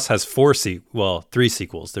 Yeah, House has 3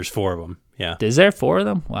 sequels. There's 4 of them. Yeah. Is there 4 of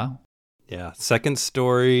them? Wow. Yeah. Second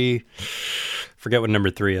Story, forget what number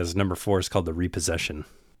 3 is. Number 4 is called The Repossession.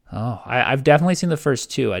 Oh, I've definitely seen the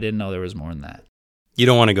first 2. I didn't know there was more than that. You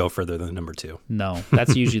don't want to go further than number 2. No,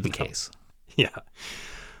 that's usually the case. Yeah.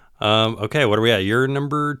 Okay, what are we at? Your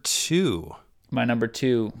number 2. My number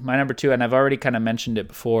two, and I've already kind of mentioned it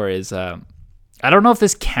before, is I don't know if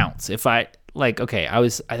this counts. If I think I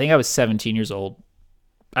was 17 years old.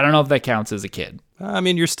 I don't know if that counts as a kid. I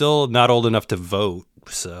mean, you're still not old enough to vote,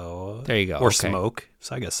 so there you go. Or okay. smoke,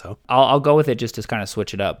 so I guess so. I'll go with it just to kind of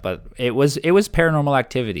switch it up. But it was Paranormal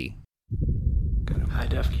Activity. Got a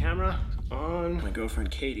high-def camera on. My girlfriend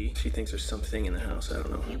Katie, she thinks there's something in the house. I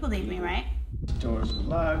don't know. You believe me, right? Doors are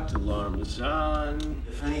locked, alarm is on.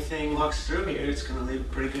 If anything walks through here, it's gonna leave a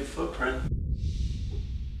pretty good footprint.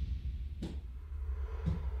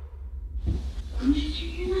 Did you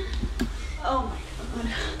hear that? Oh my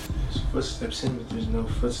god. There's footsteps in, but there's no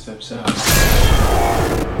footsteps out.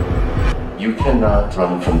 You cannot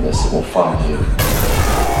run from this. It will find you.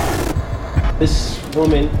 This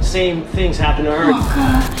woman, same things happen to her. Oh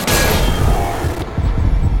god.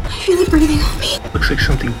 I feel it breathing on me. Looks like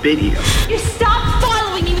something big here. You stop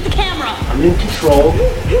following me with the camera! I'm in control.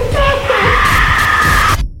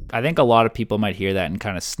 I think a lot of people might hear that and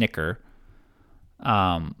kind of snicker.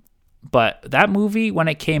 But that movie, when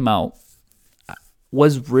it came out,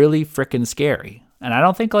 was really freaking scary. And I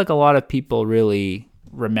don't think like a lot of people really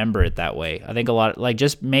remember it that way. I think a lot, like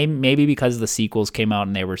just maybe because the sequels came out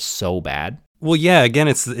and they were so bad. Well, yeah, again,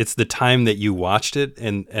 it's the time that you watched it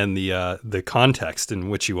and the context in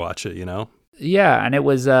which you watch it, you know? Yeah, and it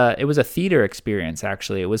was a theater experience,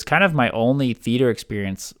 actually. It was kind of my only theater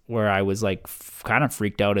experience where I was like kind of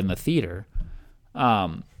freaked out in the theater.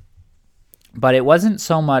 But it wasn't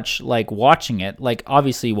so much like watching it. Like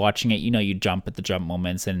obviously watching it, you know, you jump at the jump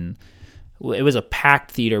moments, and it was a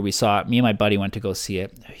packed theater. We saw it. Me and my buddy went to go see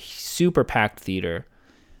it. Super packed theater.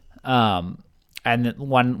 And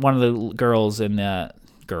one of the girls in the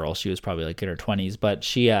she was probably like in her 20s, but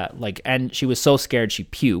she and she was so scared she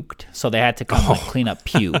puked, so they had to come like clean up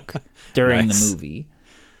puke during the movie.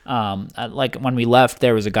 Like when we left,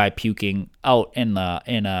 there was a guy puking out in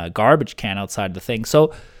a garbage can outside the thing.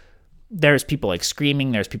 So there's people like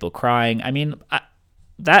screaming, there's people crying. I mean,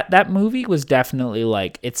 that movie was definitely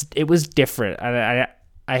like it was different. I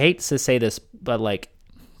hate to say this, but like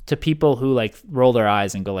to people who like roll their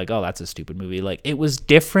eyes and go like, oh, that's a stupid movie. Like it was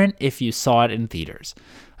different if you saw it in theaters,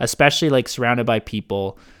 especially like surrounded by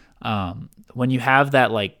people. When you have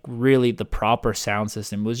that like really the proper sound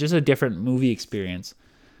system, it was just a different movie experience.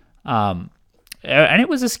 And it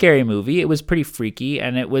was a scary movie. It was pretty freaky,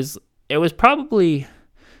 and it was probably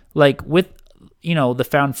like with, you know, the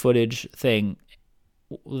found footage thing,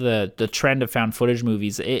 the trend of found footage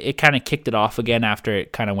movies, it kind of kicked it off again after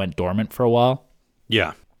it kind of went dormant for a while.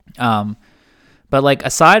 Yeah. But like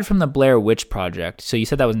aside from the Blair Witch Project, so you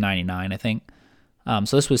said that was 99, I think.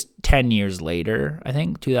 So this was 10 years later, I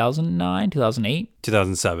think, 2009, 2008?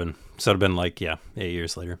 2007. So it'd have been like, 8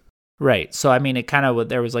 years later. Right. So I mean, it kind of,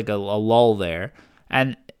 there was like a lull there.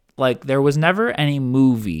 And like there was never any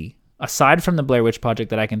movie aside from the Blair Witch Project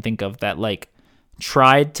that I can think of that like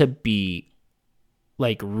tried to be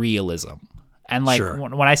like realism. And like sure.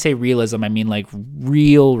 when I say realism, I mean like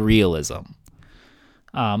real realism.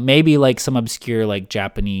 Maybe like some obscure like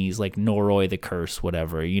Japanese like Noroi the Curse,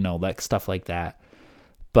 whatever, you know, like stuff like that.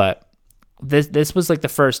 But this was like the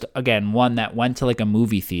first, again, one that went to like a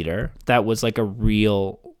movie theater that was like a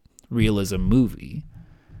realism movie.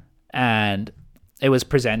 And it was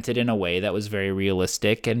presented in a way that was very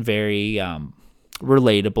realistic and very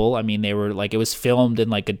relatable. I mean, it was filmed in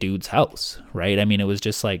like a dude's house, right? I mean, it was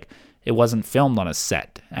just like, it wasn't filmed on a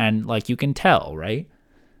set, and like you can tell, right?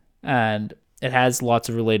 And it has lots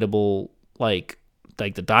of relatable, like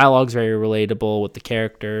the dialogue's very relatable with the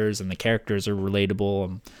characters, and the characters are relatable.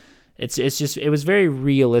 And it was very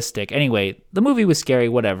realistic. Anyway, the movie was scary,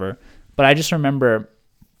 whatever. But I just remember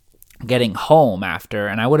getting home after,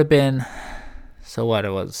 and I would have been, so what, I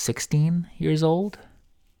was 16 years old?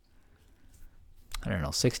 I don't know,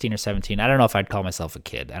 16 or 17. I don't know if I'd call myself a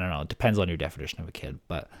kid. I don't know. It depends on your definition of a kid.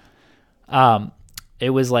 But it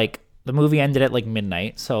was like, the movie ended at like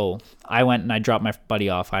midnight, so I went and I dropped my buddy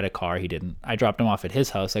off. I had a car, he didn't. I dropped him off at his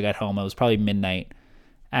house. I got home, it was probably midnight,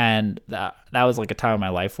 and that was like a time of my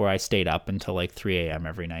life where I stayed up until like 3 a.m.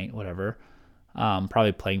 every night, whatever,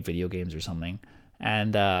 probably playing video games or something.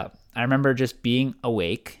 And I remember just being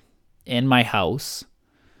awake in my house,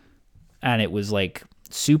 and it was like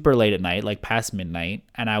super late at night, like past midnight,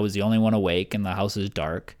 and I was the only one awake and the house is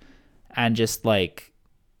dark, and just like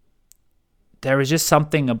there was just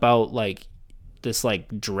something about like this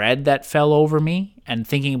like dread that fell over me and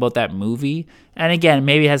thinking about that movie. And again,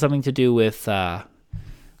 maybe it has something to do with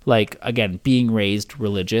like, again, being raised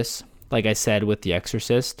religious, like I said with The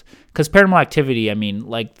Exorcist. Because Paranormal Activity, I mean,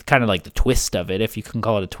 like kind of like the twist of it, if you can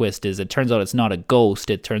call it a twist, is it turns out it's not a ghost,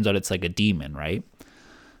 it turns out it's like a demon, right?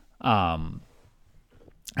 And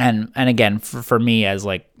again, for me as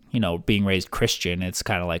like, you know, being raised Christian, it's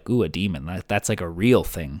kind of like, ooh, a demon. That's like a real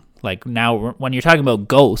thing. Like now when you're talking about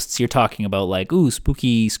ghosts, you're talking about like, ooh,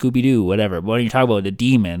 spooky Scooby-Doo, whatever. But when you're talking about a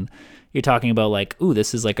demon, you're talking about like, ooh,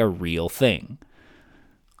 this is like a real thing.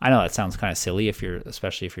 I know that sounds kind of silly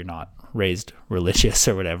especially if you're not raised religious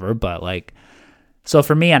or whatever, but like, so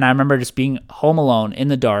for me, and I remember just being home alone in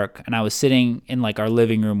the dark, and I was sitting in like our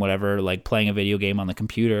living room, whatever, like playing a video game on the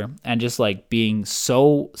computer, and just like being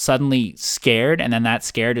so suddenly scared, and then that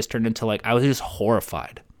scare just turned into like, I was just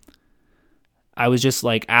horrified. I was just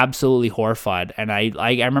like absolutely horrified, and I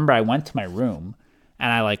remember I went to my room,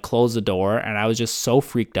 and I like closed the door, and I was just so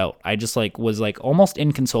freaked out. I just like was like almost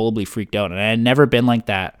inconsolably freaked out, and I had never been like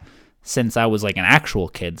that since I was like an actual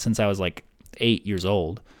kid, since I was like 8 years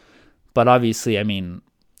old. But obviously, I mean,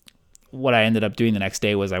 what I ended up doing the next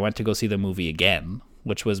day was I went to go see the movie again,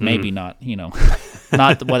 which was maybe not, you know,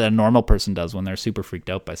 not what a normal person does when they're super freaked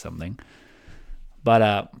out by something.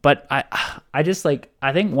 But I just like,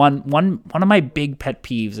 I think one of my big pet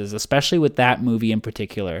peeves is, especially with that movie in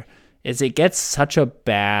particular, is it gets such a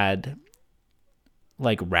bad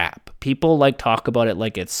like rap. People like talk about it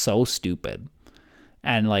like it's so stupid.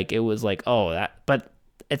 And like it was like, oh, that, but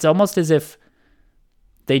it's almost as if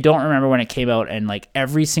they don't remember when it came out, and like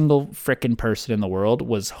every single freaking person in the world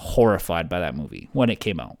was horrified by that movie when it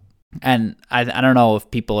came out. And I don't know if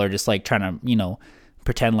people are just like trying to, you know,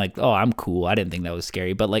 pretend like, oh, I'm cool, I didn't think that was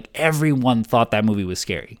scary, but like everyone thought that movie was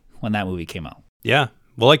scary when that movie came out. Yeah.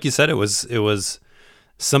 Well, like you said, it was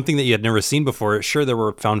something that you had never seen before. Sure, there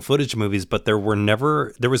were found footage movies, but there was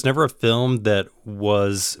never a film that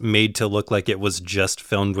was made to look like it was just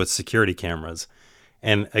filmed with security cameras.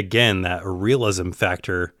 And again, that realism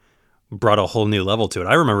factor brought a whole new level to it.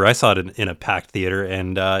 I remember I saw it in a packed theater,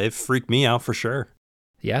 and it freaked me out for sure.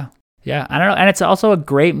 Yeah. Yeah. I don't know. And it's also a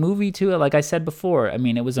great movie too. Like I said before, I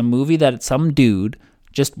mean, it was a movie that some dude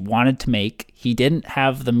just wanted to make. He didn't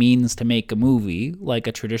have the means to make a movie like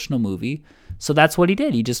a traditional movie. So that's what he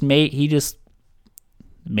did. He just made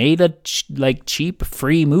a cheap,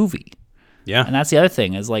 free movie. Yeah. And that's the other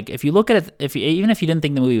thing is like, if you look at it, even if you didn't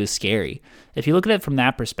think the movie was scary, if you look at it from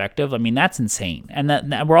that perspective, I mean, that's insane. And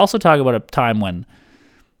that we're also talking about a time when,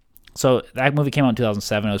 so that movie came out in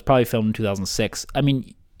 2007. It was probably filmed in 2006. I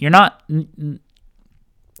mean,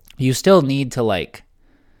 you still need to like,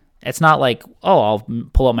 it's not like, oh, I'll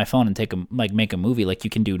pull out my phone and make a movie like you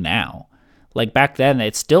can do now. Like back then,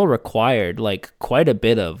 it still required like quite a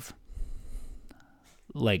bit of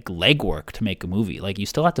like legwork to make a movie. Like you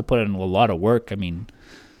still have to put in a lot of work. I mean,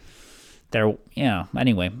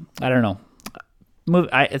 anyway, I don't know.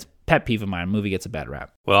 It's pet peeve of mine. Movie gets a bad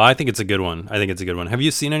rap. Well, I think it's a good one. Have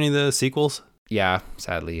you seen any of the sequels? Yeah,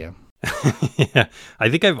 sadly, yeah. Yeah, I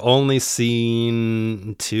think I've only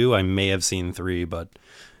seen 2. I may have seen 3, but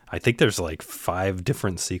I think there's like 5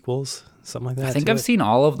 different sequels, something like that. I think I've seen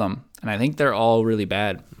all of them, and I think they're all really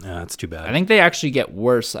bad. Yeah, that's too bad. I think they actually get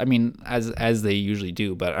worse. I mean, as they usually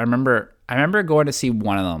do. But I remember going to see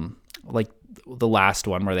one of them, like the last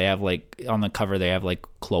one, where they have like on the cover they have like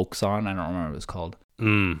cloaks on. I don't remember what it was called.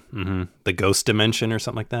 Mm-hmm. The Ghost Dimension or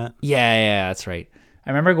something like that. Yeah, that's right. I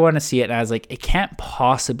remember going to see it, and I was like, it can't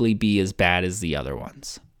possibly be as bad as the other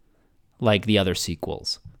ones, like the other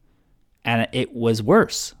sequels. And it was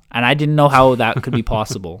worse, and I didn't know how that could be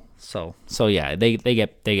possible. So yeah, they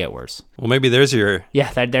get worse. Well, maybe there's your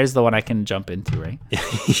there's the one I can jump into, right?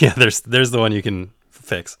 Yeah, there's the one you can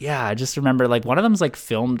fix. Yeah, I just remember like one of them's like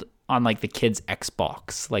filmed on like the kid's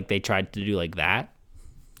Xbox, like they tried to do like that.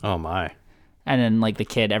 Oh my. And then like the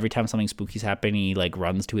kid, every time something spooky's happening, he like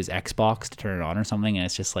runs to his Xbox to turn it on or something, and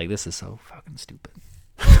it's just like, this is so fucking stupid.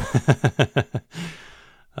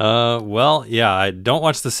 Well, yeah, I don't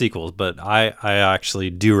watch the sequels, but I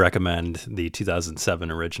actually do recommend the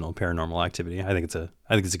 2007 original Paranormal Activity. I think it's a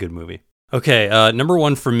good movie. Okay, number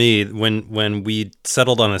 1 for me, when we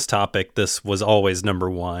settled on this topic, this was always number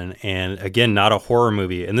 1, and again, not a horror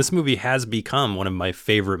movie, and this movie has become one of my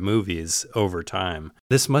favorite movies over time.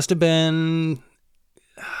 This must have been,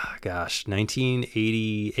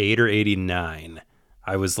 1988 or 89.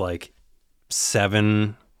 I was like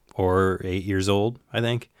 7 or 8 years old, I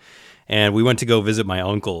think. and we went to go visit my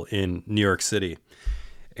uncle in New York City.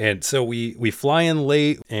 And so we fly in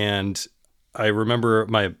late, and I remember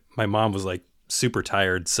my mom was like super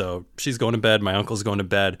tired, so she's going to bed, my uncle's going to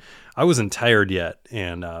bed. I wasn't tired yet,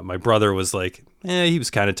 and my brother was like, he was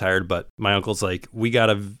kind of tired, but my uncle's like, I got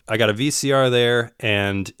a VCR there,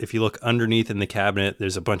 and if you look underneath in the cabinet,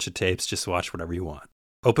 there's a bunch of tapes, just watch whatever you want.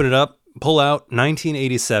 Open it up, pull out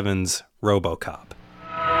 1987's RoboCop.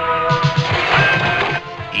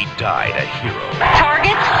 He died a hero.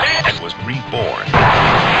 Target? And was reborn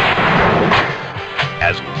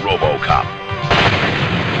as RoboCop.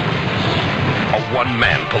 A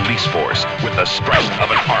one-man police force with the strength of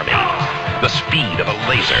an army, the speed of a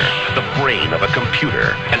laser, the brain of a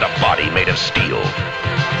computer, and a body made of steel.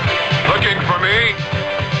 Looking for me?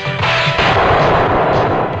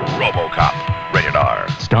 RoboCop, rated R.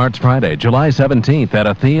 Starts Friday, July 17th at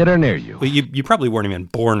a theater near you. Well, you probably weren't even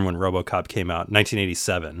born when RoboCop came out,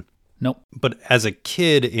 1987. Nope. But as a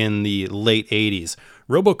kid in the late 80s,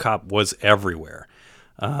 RoboCop was everywhere.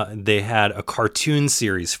 They had a cartoon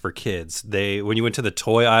series for kids. When you went to the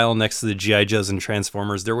toy aisle next to the G.I. Joes and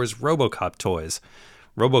Transformers, there was RoboCop toys.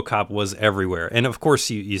 RoboCop was everywhere. And of course,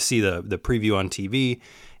 you see the preview on TV,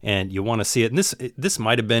 and you want to see it. And this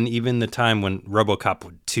might have been even the time when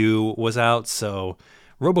RoboCop 2 was out, so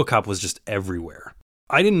RoboCop was just everywhere.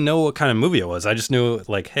 I didn't know what kind of movie it was. I just knew,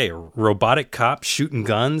 like, hey, robotic cop shooting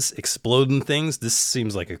guns, exploding things. This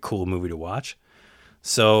seems like a cool movie to watch.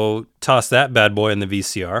 So toss that bad boy in the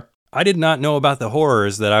VCR. I did not know about the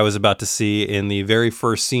horrors that I was about to see in the very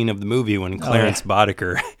first scene of the movie when Clarence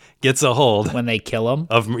Boddicker gets a hold. When they kill him?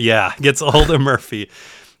 Gets a hold of Murphy.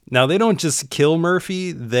 Now, they don't just kill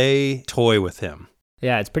Murphy, they toy with him.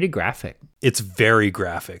 Yeah, it's pretty graphic. It's very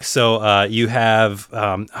graphic. So you have,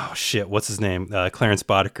 what's his name? Clarence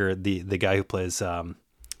Boddicker, the guy who plays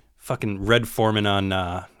fucking Red Foreman on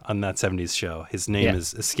that 70s show. His name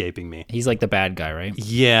is escaping me. He's like the bad guy, right?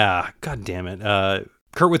 Yeah. God damn it.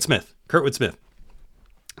 Kurtwood Smith.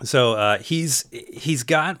 So he's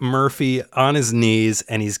got Murphy on his knees,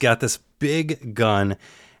 and he's got this big gun,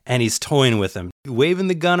 and he's toying with him, waving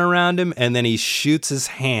the gun around him, and then he shoots his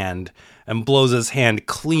hand and blows his hand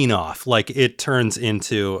clean off. Like, it turns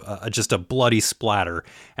into just a bloody splatter.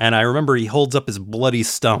 And I remember he holds up his bloody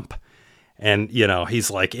stump, and,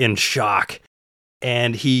 he's like in shock.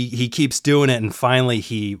 And he keeps doing it, and finally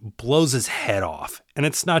he blows his head off. And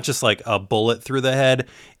it's not just like a bullet through the head.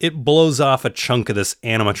 It blows off a chunk of this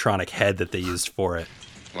animatronic head that they used for it.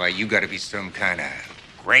 Why, you gotta be some kind of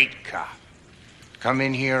great cop. Come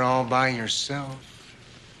in here all by yourself.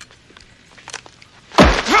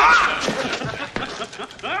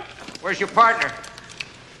 Where's your partner?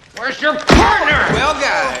 Where's your partner? Well,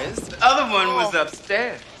 guys, the other one was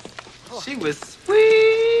upstairs. She was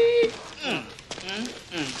sweet.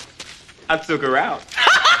 I took her out.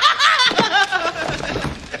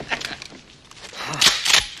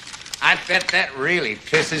 I bet that really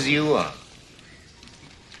pisses you off.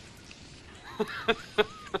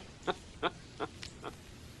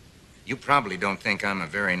 You probably don't think I'm a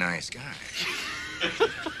very nice guy,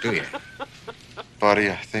 do you? Buddy,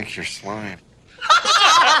 I think you're slime.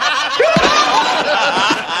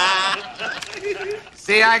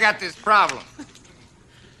 See, I got this problem.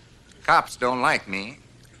 Cops don't like me,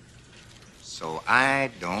 so I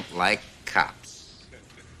don't like cops.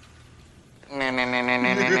 Well,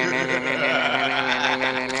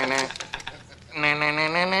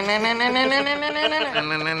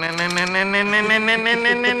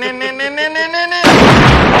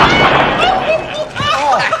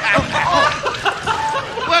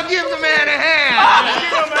 give the man a hand.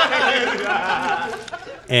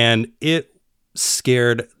 And it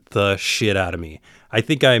scared the shit out of me. I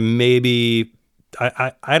think I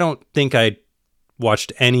don't think I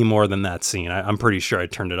watched any more than that scene. I'm pretty sure I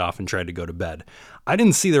turned it off and tried to go to bed. I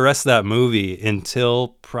didn't see the rest of that movie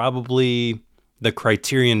until probably the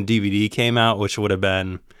Criterion DVD came out, which would have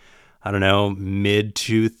been, I don't know,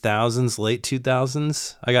 mid-2000s, late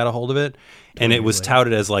 2000s. I got a hold of it. And it was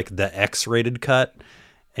touted as like the X-rated cut.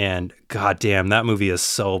 And goddamn, that movie is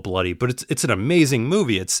so bloody. But it's an amazing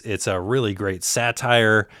movie. It's a really great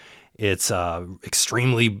satire. It's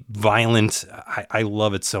extremely violent. I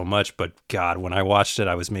love it so much. But God, when I watched it,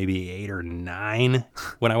 I was maybe 8 or 9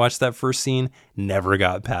 when I watched that first scene. Never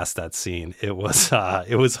got past that scene. It was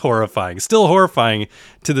horrifying. Still horrifying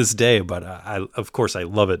to this day. But of course, I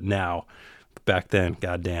love it now. Back then,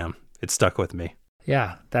 goddamn, it stuck with me.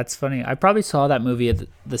 Yeah, that's funny. I probably saw that movie at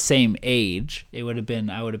the same age. I would have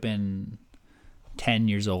been 10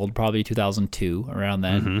 years old, probably 2002, around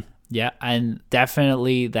then. Mm-hmm. Yeah, and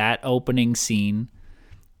definitely that opening scene.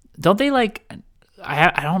 Don't they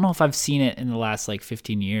I don't know if I've seen it in the last like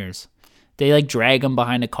 15 years. They like drag him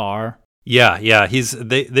behind a car. Yeah.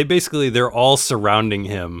 They basically, they're all surrounding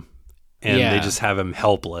him and they just have him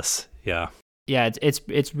helpless. Yeah. Yeah,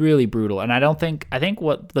 it's really brutal. And I think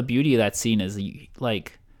what the beauty of that scene is,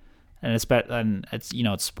 like, and it's you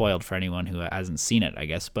know, it's spoiled for anyone who hasn't seen it, I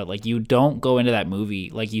guess, but like, you don't go into that movie,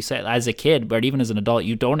 like you said, as a kid, but even as an adult,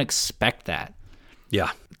 you don't expect that.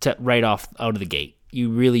 Yeah. To right off out of the gate. You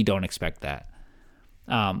really don't expect that.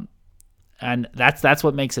 And that's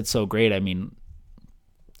what makes it so great. I mean,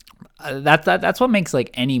 that's what makes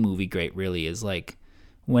like any movie great, really, is like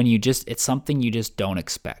when it's something you just don't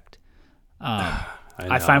expect.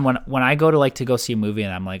 I find when I go to go see a movie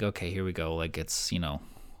and I'm like, okay, here we go. Like, it's, you know,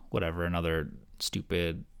 whatever, another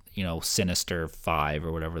stupid, you know, Sinister 5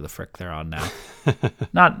 or whatever the frick they're on now.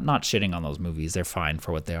 Not shitting on those movies. They're fine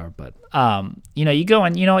for what they are. But, you know, you go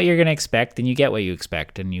and you know what you're going to expect and you get what you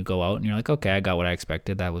expect and you go out and you're like, okay, I got what I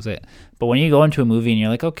expected. That was it. But when you go into a movie and you're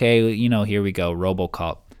like, okay, you know, here we go,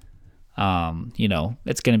 RoboCop. You know,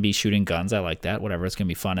 it's going to be shooting guns. I like that. Whatever. It's going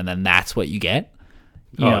to be fun. And then that's what you get.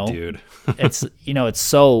 You know, dude. It's, you know, it's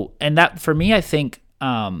so, and that for me, I think,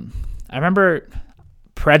 I remember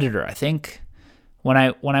Predator. I think when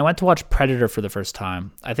I went to watch Predator for the first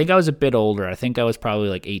time, I think I was a bit older. I think I was probably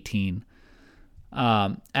like 18.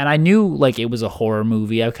 And I knew like it was a horror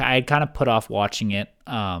movie. I had kind of put off watching it.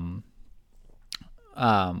 Like,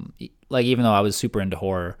 even though I was super into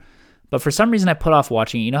horror, but for some reason I put off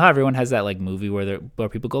watching it. You know how everyone has that like movie where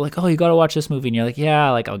people go like, oh, you got to watch this movie. And you're like,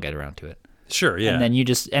 yeah, like I'll get around to it. Sure, yeah.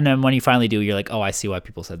 And then when you finally do, you're like, oh, I see why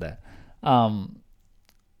people said that. I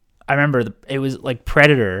remember it was like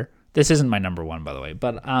Predator. This isn't my number one, by the way,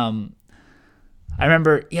 but I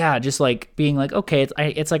remember, yeah, just like being like, okay,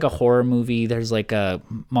 it's like a horror movie. There's like a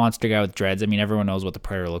monster guy with dreads. I mean, everyone knows what the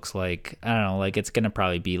Predator looks like. I don't know, like it's gonna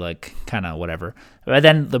probably be like kind of whatever. But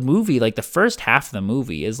then the movie, like the first half of the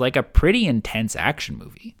movie, is like a pretty intense action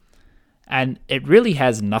movie. And it really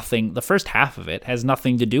has nothing, the first half of it has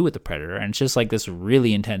nothing to do with the Predator. And it's just like this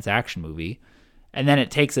really intense action movie. And then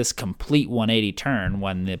it takes this complete 180 turn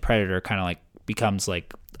when the Predator kind of like becomes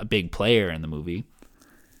like a big player in the movie.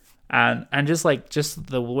 And just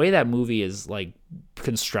the way that movie is like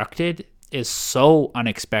constructed is so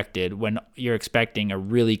unexpected when you're expecting a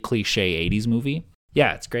really cliche 80s movie.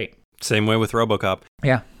 Yeah, it's great. Same way with RoboCop.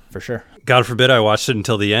 Yeah, for sure. God forbid I watched it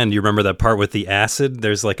until the end. You remember that part with the acid?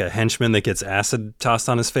 There's like a henchman that gets acid tossed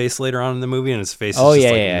on his face later on in the movie, and his face is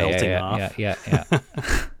melting off. Yeah.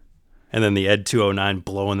 And then the Ed 209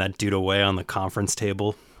 blowing that dude away on the conference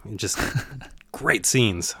table. Just great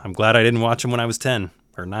scenes. I'm glad I didn't watch them when I was 10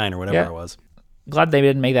 or 9 or whatever I was. Glad they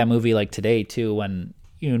didn't make that movie like today too, when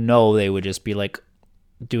you know they would just be like,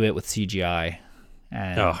 do it with CGI.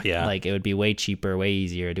 And like it would be way cheaper, way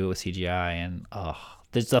easier to do it with CGI. And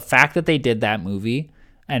there's the fact that they did that movie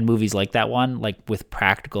and movies like that one, like with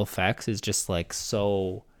practical effects, is just like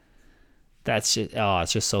so. That's just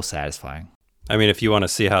it's just so satisfying. I mean, if you want to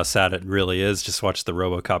see how sad it really is, just watch the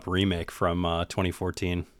RoboCop remake from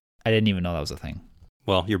 2014. I didn't even know that was a thing.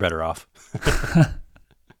 Well, you're better off.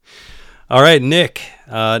 All right, Nick,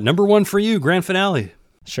 number one for you, grand finale.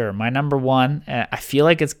 Sure, my number one. I feel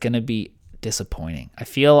like it's gonna be disappointing.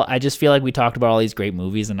 I just feel like we talked about all these great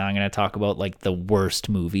movies, and now I'm gonna talk about like the worst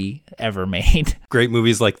movie ever made. Great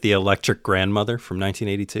movies like The Electric Grandmother from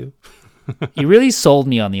 1982. You really sold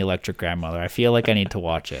me on The Electric Grandmother. I feel like I need to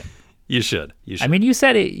watch it. You should. I mean, you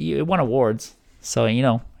said it won awards, so you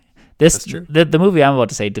know this. The movie I'm about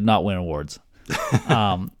to say did not win awards,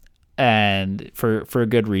 and for a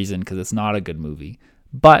good reason, because it's not a good movie.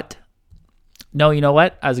 But no, you know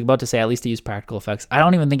what? I was about to say at least it used practical effects. I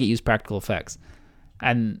don't even think it used practical effects,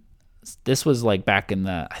 and this was like back in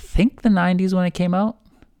I think the 90s when it came out.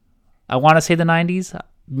 I want to say the 90s,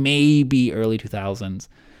 maybe early 2000s.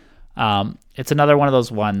 It's another one of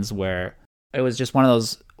those ones where it was just one of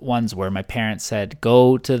those ones where my parents said,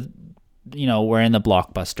 go to, you know, we're in the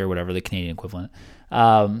Blockbuster, whatever the Canadian equivalent.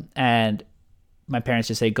 And my parents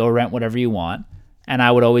just say, go rent whatever you want. And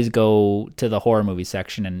I would always go to the horror movie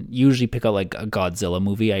section and usually pick out like a Godzilla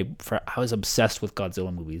movie. I was obsessed with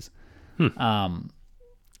Godzilla movies.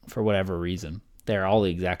 For whatever reason. They're all the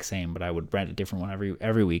exact same, but I would rent a different one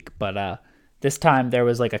every week. But this time there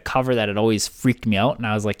was like a cover that had always freaked me out, and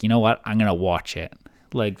I was like, you know what? I'm going to watch it.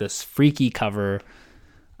 Like this freaky cover.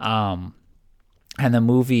 And the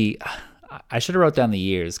movie, I should have wrote down the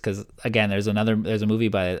years, because again, there's a movie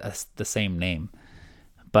by the same name,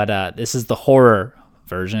 but this is the horror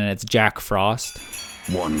version, and it's Jack Frost.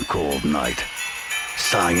 One cold night,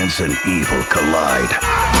 science and evil collide.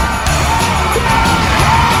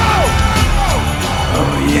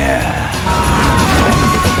 Oh yeah.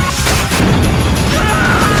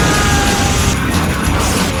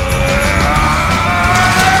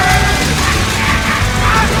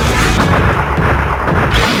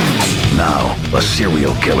 A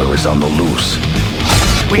serial killer is on the loose.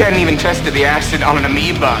 We hadn't even tested the acid on an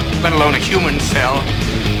amoeba, let alone a human cell.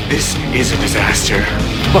 This is a disaster.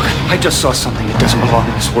 Look, I just saw something that doesn't belong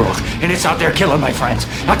in this world, and it's out there killing my friends.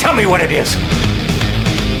 Now tell me what it is.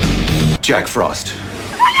 Jack Frost.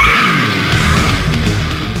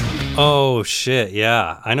 Oh shit,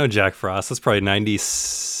 yeah. I know Jack Frost. That's probably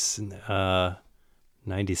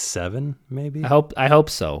 97 maybe. I hope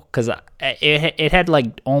so, because it had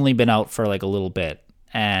like only been out for like a little bit,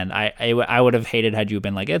 and I would have hated had you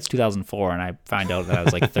been like, it's 2004, and I find out that I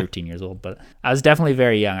was like 13 years old. But I was definitely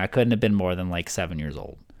very young. I couldn't have been more than like 7 years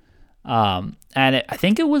old. And I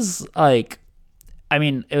think it was like, I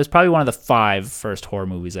mean, it was probably one of the 5 first horror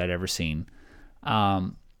movies I'd ever seen.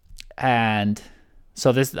 And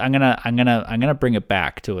so this, I'm gonna bring it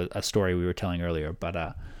back to a story we were telling earlier,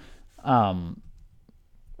 but I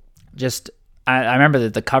remember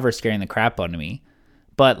that the cover scaring the crap out of me,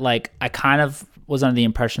 but like I kind of was under the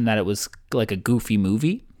impression that it was like a goofy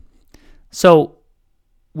movie. So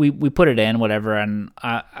we put it in, whatever, and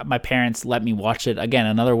my parents let me watch it. Again,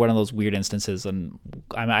 another one of those weird instances, and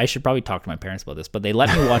I should probably talk to my parents about this, but they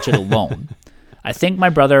let me watch it alone. I think my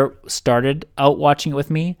brother started out watching it with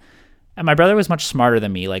me, and my brother was much smarter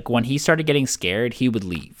than me. Like when he started getting scared, he would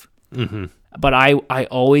leave. Mm-hmm. But I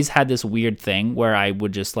always had this weird thing where I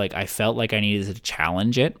would just like, I felt like I needed to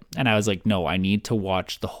challenge it. And I was like, no, I need to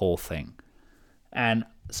watch the whole thing. And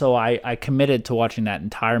so I committed to watching that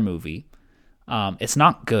entire movie. It's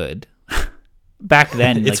not good. Back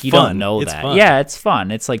then, like you don't know that. Fun. Yeah, it's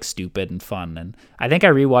fun. It's like stupid and fun. And I think I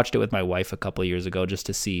rewatched it with my wife a couple of years ago just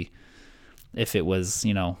to see if it was,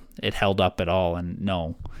 it held up at all. And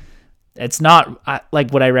no, it's not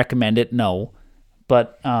like would I recommend it? No,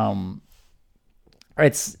 but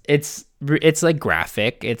it's like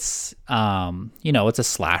graphic. It's it's a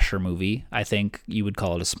slasher movie. I think you would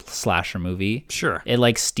call it a slasher movie. Sure. It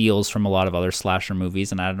like steals from a lot of other slasher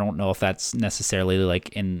movies, and I don't know if that's necessarily like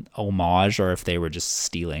in homage or if they were just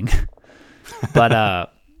stealing.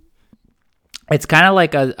 But it's kind of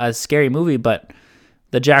like a scary movie, but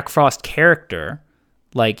the Jack Frost character,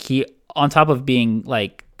 like he, on top of being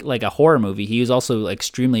like a horror movie, he was also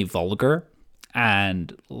extremely vulgar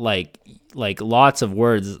and like lots of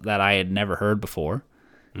words that I had never heard before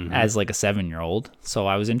as like a 7-year-old. So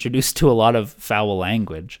I was introduced to a lot of foul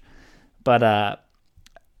language. But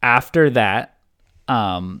after that,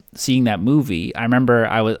 seeing that movie, I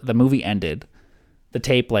remember the movie ended, the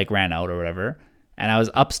tape like ran out or whatever, and I was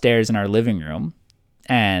upstairs in our living room,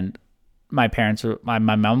 and my parents were, my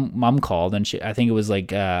mom called, and I think it was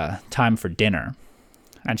like time for dinner,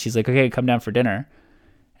 and she's like, okay, come down for dinner.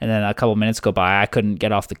 And then a couple minutes go by, I couldn't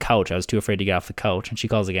get off the couch. I was too afraid to get off the couch, and she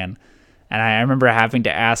calls again. And I remember having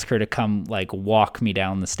to ask her to come like walk me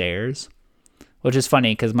down the stairs, which is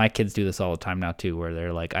funny because my kids do this all the time now too, where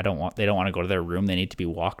they're like, they don't want to go to their room. They need to be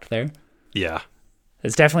walked there. Yeah.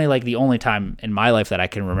 It's definitely like the only time in my life that I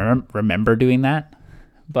can remember doing that.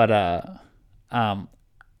 But, and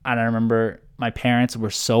I remember my parents were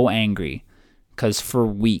so angry because for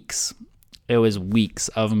weeks, it was weeks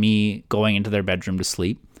of me going into their bedroom to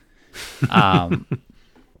sleep.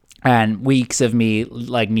 And weeks of me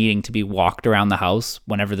like needing to be walked around the house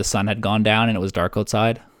whenever the sun had gone down and it was dark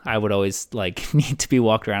outside. I would always like need to be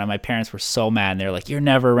walked around, and my parents were so mad. They're like, you're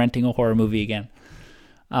never renting a horror movie again.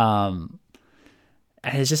 And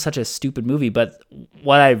it's just such a stupid movie. But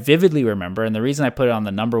what I vividly remember, and the reason I put it on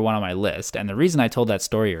the number 1 on my list, and the reason I told that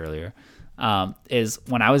story earlier, is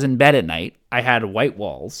when I was in bed at night, I had white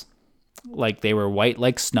walls, like they were white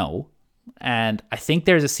like snow. And I think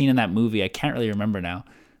there's a scene in that movie, I can't really remember now,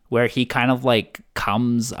 where he kind of like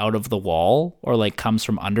comes out of the wall or like comes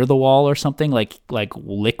from under the wall or something, like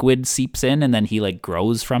liquid seeps in and then he like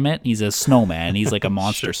grows from it. He's a snowman. He's like a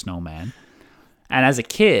monster Sure. snowman. And as a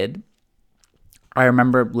kid, I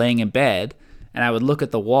remember laying in bed and I would look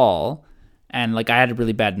at the wall, and like I had a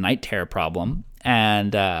really bad night terror problem.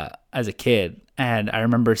 And as a kid, and I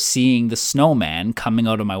remember seeing the snowman coming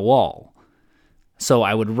out of my wall. So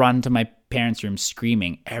I would run to my parents' room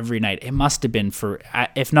screaming every night. It must have been for,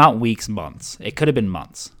 if not weeks, months. It could have been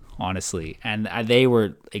months, honestly. And they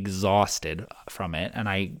were exhausted from it. And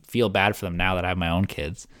I feel bad for them now that I have my own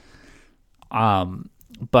kids.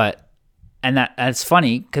 But that's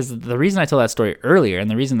funny because the reason I told that story earlier, and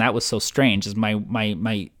the reason that was so strange, is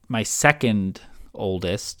my second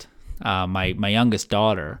oldest, my youngest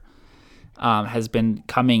daughter, has been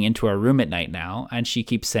coming into our room at night now, and she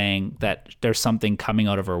keeps saying that there's something coming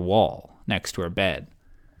out of her wall next to her bed.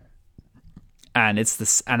 And it's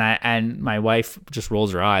this, and my wife just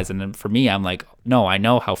rolls her eyes, and then for me, I'm like, no, I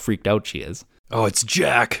know how freaked out she is. Oh, it's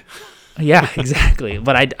Jack. Yeah, exactly.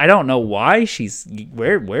 But I don't know why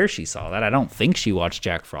where she saw that. I don't think she watched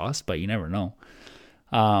Jack Frost, but you never know.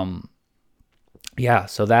 Yeah,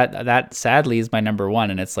 so that sadly is my number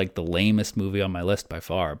one, and it's like the lamest movie on my list by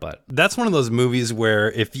far. But that's one of those movies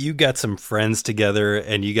where if you got some friends together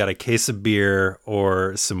and you got a case of beer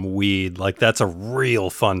or some weed, like that's a real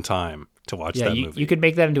fun time to watch that movie. You could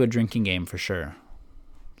make that into a drinking game for sure.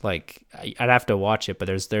 Like I'd have to watch it, but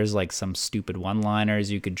there's like some stupid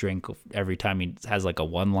one-liners you could drink every time he has like a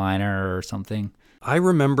one-liner or something. I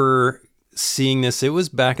remember seeing this. It was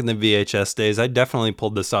back in the VHS days. I definitely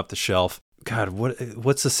pulled this off the shelf. God,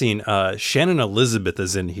 what's the scene? Shannon Elizabeth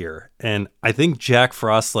is in here, and I think Jack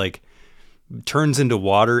Frost like turns into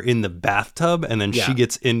water in the bathtub, and then she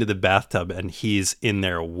gets into the bathtub, and he's in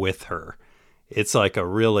there with her. It's like a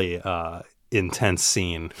really intense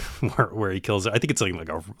scene where he kills her. I think it's like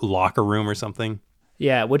a locker room or something.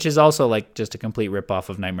 Yeah, which is also like just a complete ripoff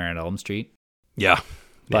of Nightmare on Elm Street. Yeah,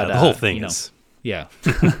 but the whole thing is. Yeah.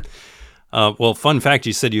 Well, fun fact: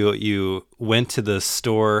 you said you went to the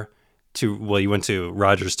store. You went to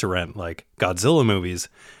Rogers to rent like Godzilla movies.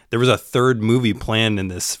 There was a third movie planned in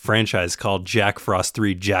this franchise called Jack Frost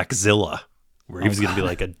 3 Jackzilla, where he was going to be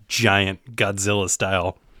like a giant Godzilla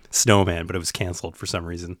style snowman, but it was canceled for some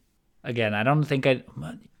reason. Again, I don't think did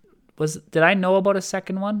I know about a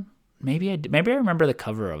second one? Maybe I remember the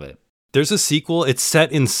cover of it. There's a sequel. It's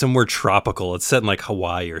set in somewhere tropical. It's set in like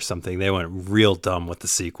Hawaii or something. They went real dumb with the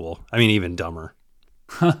sequel. I mean, even dumber.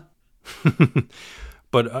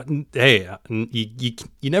 But hey,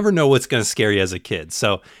 you never know what's going to scare you as a kid.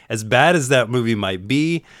 So as bad as that movie might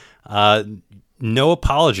be, no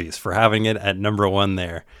apologies for having it at number one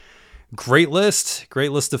there. Great list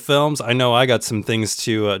of films. I know I got some things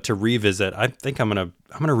to revisit. I think I'm gonna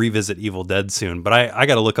revisit Evil Dead soon, but I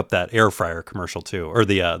got to look up that air fryer commercial too, or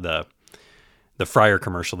the fryer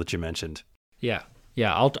commercial that you mentioned. Yeah.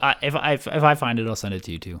 If I find it, I'll send it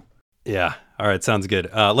to you too. Yeah. All right. Sounds good.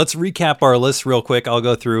 Let's recap our list real quick. I'll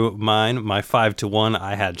go through mine. My 5 to 1.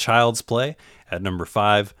 I had Child's Play at number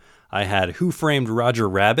 5. I had Who Framed Roger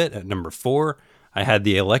Rabbit at number 4. I had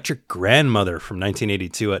The Electric Grandmother from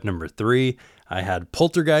 1982 at number 3. I had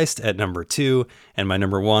Poltergeist at number 2. And my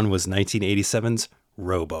number 1 was 1987's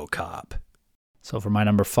RoboCop. So for my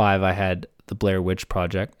number 5, I had The Blair Witch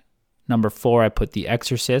Project. Number 4, I put The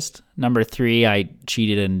Exorcist. Number 3, I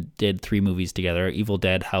cheated and did 3 movies together: Evil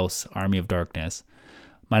Dead, House, Army of Darkness.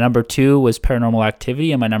 My number 2 was Paranormal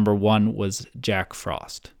Activity, and my number 1 was Jack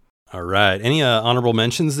Frost. All right. Any honorable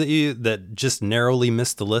mentions that just narrowly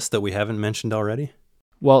missed the list that we haven't mentioned already?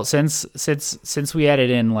 Well, since we added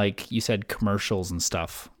in, like you said, commercials and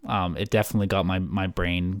stuff, it definitely got my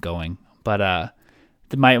brain going. But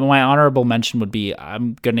my honorable mention would be,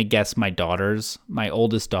 I'm gonna guess my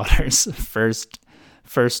oldest daughter's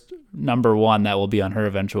first number 1 that will be on her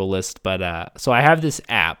eventual list. But so I have this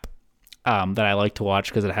app that I like to watch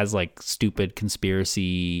because it has like stupid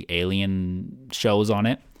conspiracy alien shows on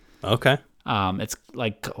it. Okay. It's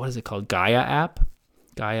like, what is it called? Gaia app?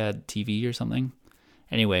 Gaia TV or something?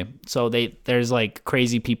 Anyway, so there's like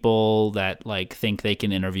crazy people that like think they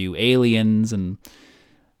can interview aliens,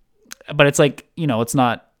 but it's like, it's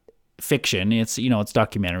not fiction. It's, it's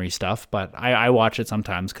documentary stuff, but I watch it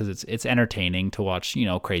sometimes because it's entertaining to watch,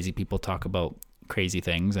 crazy people talk about crazy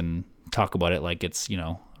things and talk about it like it's,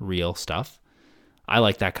 real stuff. I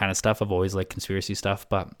like that kind of stuff. I've always liked conspiracy stuff,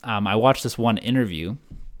 but I watched this one interview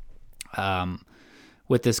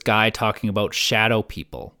with this guy talking about shadow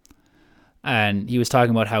people. And he was talking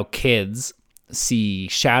about how kids see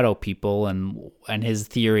shadow people and his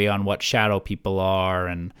theory on what shadow people are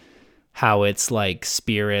and how it's like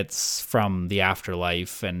spirits from the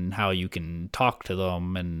afterlife and how you can talk to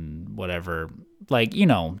them and whatever. Like,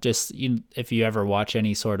 if you ever watch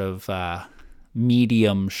any sort of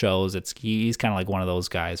medium shows, he's kind of like one of those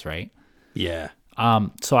guys, right? Yeah.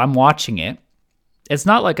 So I'm watching it. It's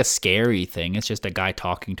not like a scary thing. It's just a guy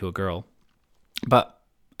talking to a girl. But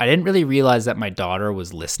I didn't really realize that my daughter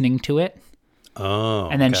was listening to it. Oh,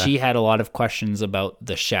 and then she had a lot of questions about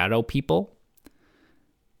the shadow people.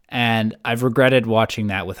 And I've regretted watching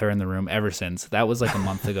that with her in the room ever since. That was like a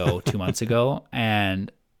month ago, 2 months ago.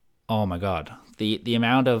 And oh my God, the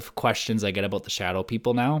amount of questions I get about the shadow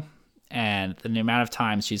people now, and the amount of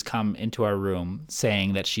times she's come into our room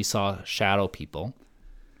saying that she saw shadow people.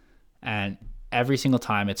 And every single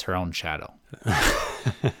time it's her own shadow.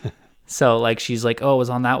 So like, she's like, oh, it was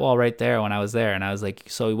on that wall right there when I was there. And I was like,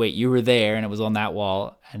 so wait, you were there and it was on that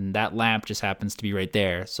wall and that lamp just happens to be right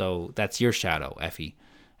there. So that's your shadow, Effie.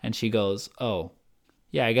 And she goes, oh,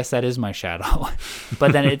 Yeah, I guess that is my shadow.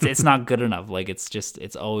 But then it's not good enough. Like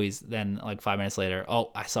it's always then like 5 minutes later,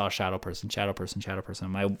 oh, I saw a shadow person.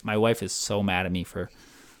 My wife is so mad at me for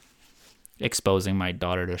exposing my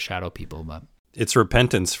daughter to shadow people, but it's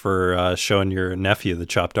repentance for showing your nephew the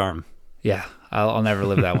chopped arm. Yeah, I'll never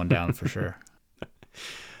live that one down for sure.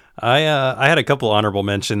 I had a couple honorable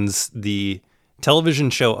mentions. The television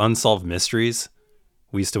show Unsolved Mysteries.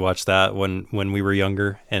 We used to watch that when we were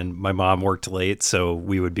younger, and my mom worked late, so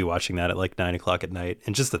we would be watching that at like 9 o'clock at night.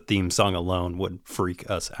 And just the theme song alone would freak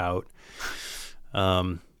us out.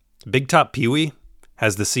 Big Top Pee-wee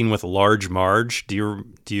has the scene with Large Marge. Do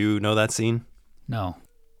you know that scene? No.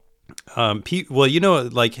 Well, you know,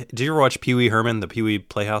 like, did you ever watch Pee-wee Herman, the Pee-wee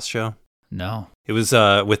Playhouse show? No. It was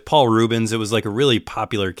with Paul Rubens. It was like a really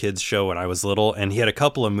popular kids show when I was little, and he had a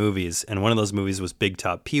couple of movies, and one of those movies was Big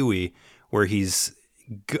Top Pee-wee, where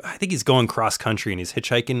I think he's going cross country and he's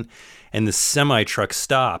hitchhiking, and the semi truck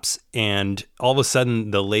stops, and all of a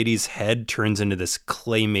sudden the lady's head turns into this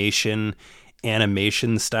claymation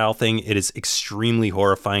animation style thing. It is extremely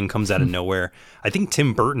horrifying, comes out of nowhere. I think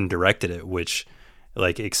Tim Burton directed it, which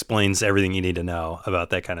like explains everything you need to know about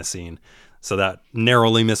that kind of scene. So that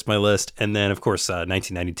narrowly missed my list. And then of course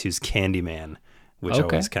 1992's Candyman, which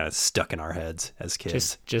always kind of stuck in our heads as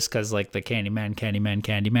kids. Just because like the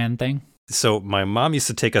Candyman thing. So my mom used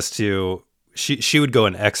to take us to, she would go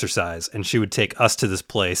and exercise, and she would take us to this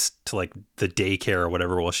place, to like the daycare or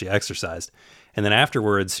whatever while she exercised. And then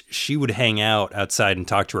afterwards she would hang out outside and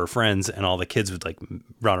talk to her friends, and all the kids would like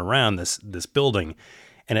run around this building.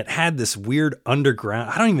 And it had this weird underground,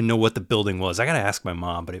 I don't even know what the building was. I got to ask my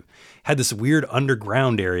mom, but it had this weird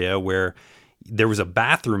underground area where there was a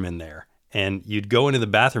bathroom in there, and you'd go into the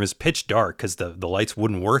bathroom. It's pitch dark because the lights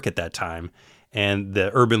wouldn't work at that time. And the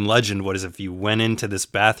urban legend was if you went into this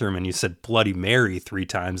bathroom and you said Bloody Mary 3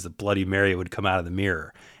 times, the Bloody Mary would come out of the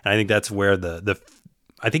mirror. And I think that's where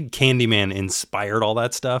I think Candyman inspired all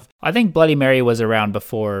that stuff. I think Bloody Mary was around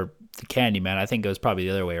before the Candyman. I think it was probably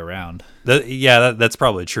the other way around. That's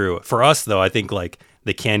probably true. For us, though, I think like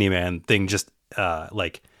the Candyman thing just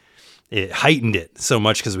like it heightened it so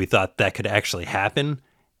much because we thought that could actually happen.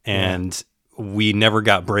 And we never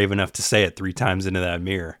got brave enough to say it 3 times into that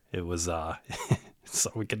mirror. It was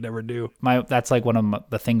something we could never do. That's like one of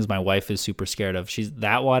the things my wife is super scared of. She's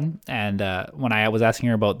that one. And when I was asking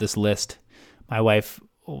her about this list, my wife,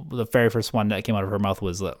 the very first one that came out of her mouth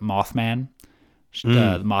was Mothman.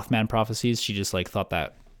 The Mothman prophecies. She just like thought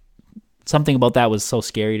that something about that was so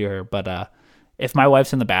scary to her. But if my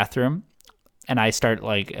wife's in the bathroom and I start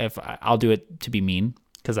like, I'll do it to be mean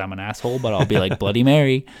because I'm an asshole, but I'll be like Bloody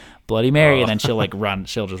Mary, and then she'll like run.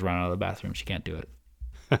 She'll just run out of the bathroom. She can't do it.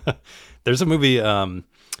 There's a movie.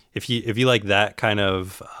 If you like that kind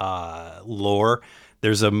of lore,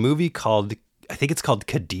 there's a movie called, I think it's called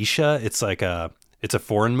Kadisha. It's like it's a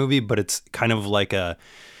foreign movie, but it's kind of like a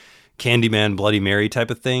Candyman, Bloody Mary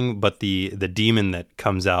type of thing. But the demon that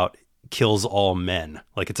comes out kills all men.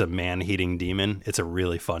 Like it's a man-eating demon. It's a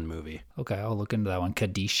really fun movie. Okay, I'll look into that one.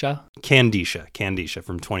 Candisha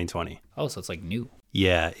from 2020. Oh, so it's like new.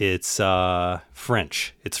 Yeah, it's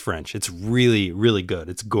French. It's French. It's really, really good.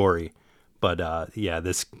 It's gory. But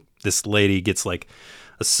this lady gets like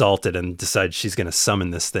assaulted and decides she's going to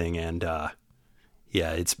summon this thing. And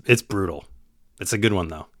it's brutal. It's a good one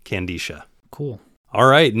though. Candisha. Cool. All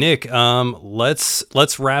right, Nick,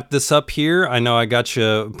 let's wrap this up here. I know I got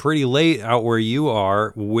you pretty late out where you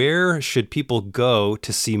are. Where should people go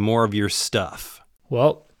to see more of your stuff?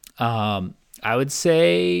 Well, I would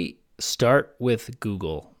say start with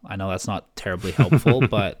Google. I know that's not terribly helpful,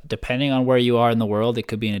 but depending on where you are in the world, it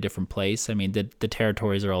could be in a different place. I mean, the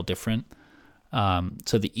territories are all different.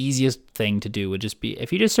 So the easiest thing to do would just be,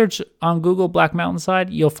 if you just search on Google Black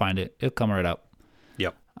Mountainside, you'll find it. It'll come right up.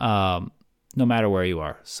 Yep. No matter where you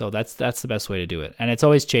are. So that's the best way to do it. And it's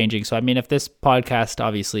always changing. So, I mean, if this podcast,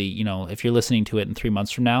 obviously, you know, if you're listening to it in 3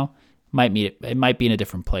 months from now, it might be in a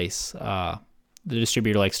different place. The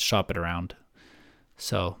distributor likes to shop it around.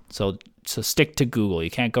 So stick to Google.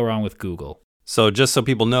 You can't go wrong with Google. So just so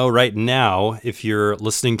people know right now, if you're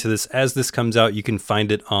listening to this as this comes out, you can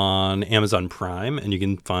find it on Amazon Prime and you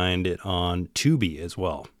can find it on Tubi as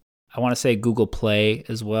well. I want to say Google Play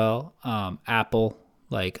as well. Apple.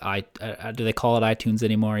 Like, do they call it iTunes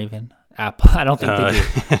anymore even? Apple, I don't think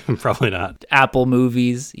they do. Probably not. Apple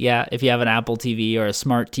Movies, yeah. If you have an Apple TV or a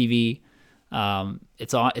smart TV,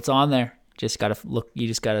 it's on there. Just gotta look. You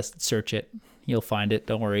just gotta search it. You'll find it.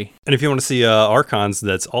 Don't worry. And if you want to see Archons,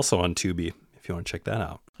 that's also on Tubi. If you want to check that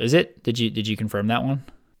out. Is it? Did you confirm that one?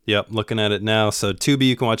 Yep, looking at it now. So Tubi,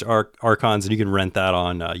 you can watch Archons, and you can rent that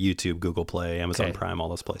on YouTube, Google Play, Amazon Prime, all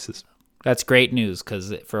those places. That's great news,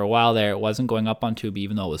 because for a while there, it wasn't going up on Tubi,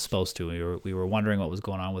 even though it was supposed to. We were wondering what was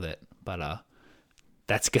going on with it, but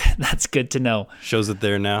that's good. That's good to know. Shows it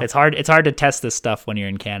there now. It's hard to test this stuff when you're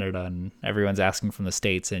in Canada and everyone's asking from the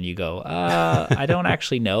States, and you go, I don't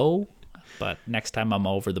actually know, but next time I'm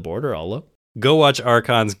over the border, I'll look. Go watch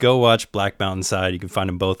Archons. Go watch Black Mountain Side. You can find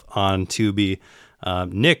them both on Tubi.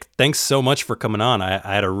 Nick, thanks so much for coming on. I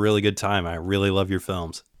had a really good time. I really love your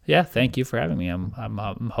films. Yeah, thank you for having me.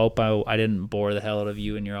 I hope I didn't bore the hell out of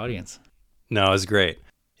you and your audience. No, it was great.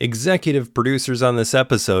 Executive producers on this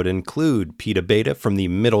episode include Peta Beta from the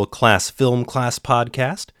Middle Class Film Class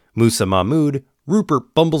podcast, Musa Mahmood,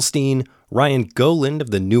 Rupert Bumblestein, Ryan Goland of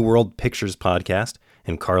the New World Pictures podcast,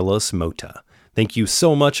 and Carlos Mota. Thank you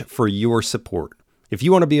so much for your support. If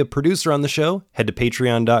you want to be a producer on the show, head to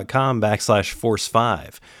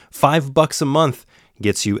patreon.com/Force5. $5 a month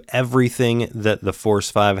gets you everything that the Force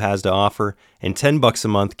 5 has to offer, and $10 a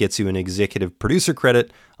month gets you an executive producer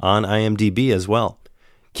credit on IMDb as well.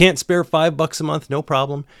 Can't spare $5 a month? No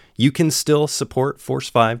problem. You can still support Force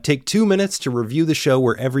 5. Take 2 minutes to review the show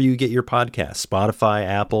wherever you get your podcasts. Spotify,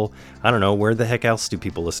 Apple, I don't know, where the heck else do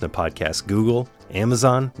people listen to podcasts? Google,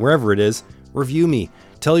 Amazon, wherever it is. Review me.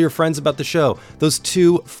 Tell your friends about the show. Those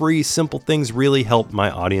 2 free, simple things really help my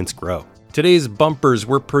audience grow. Today's bumpers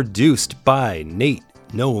were produced by Nate,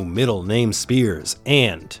 no middle name Spears,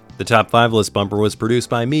 and the Top 5 List bumper was produced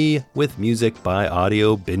by me with music by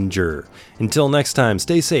Audio Binger. Until next time,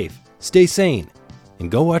 stay safe, stay sane,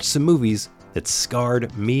 and go watch some movies that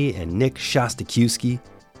scarred me and Nick Shostakovsky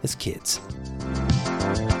as kids.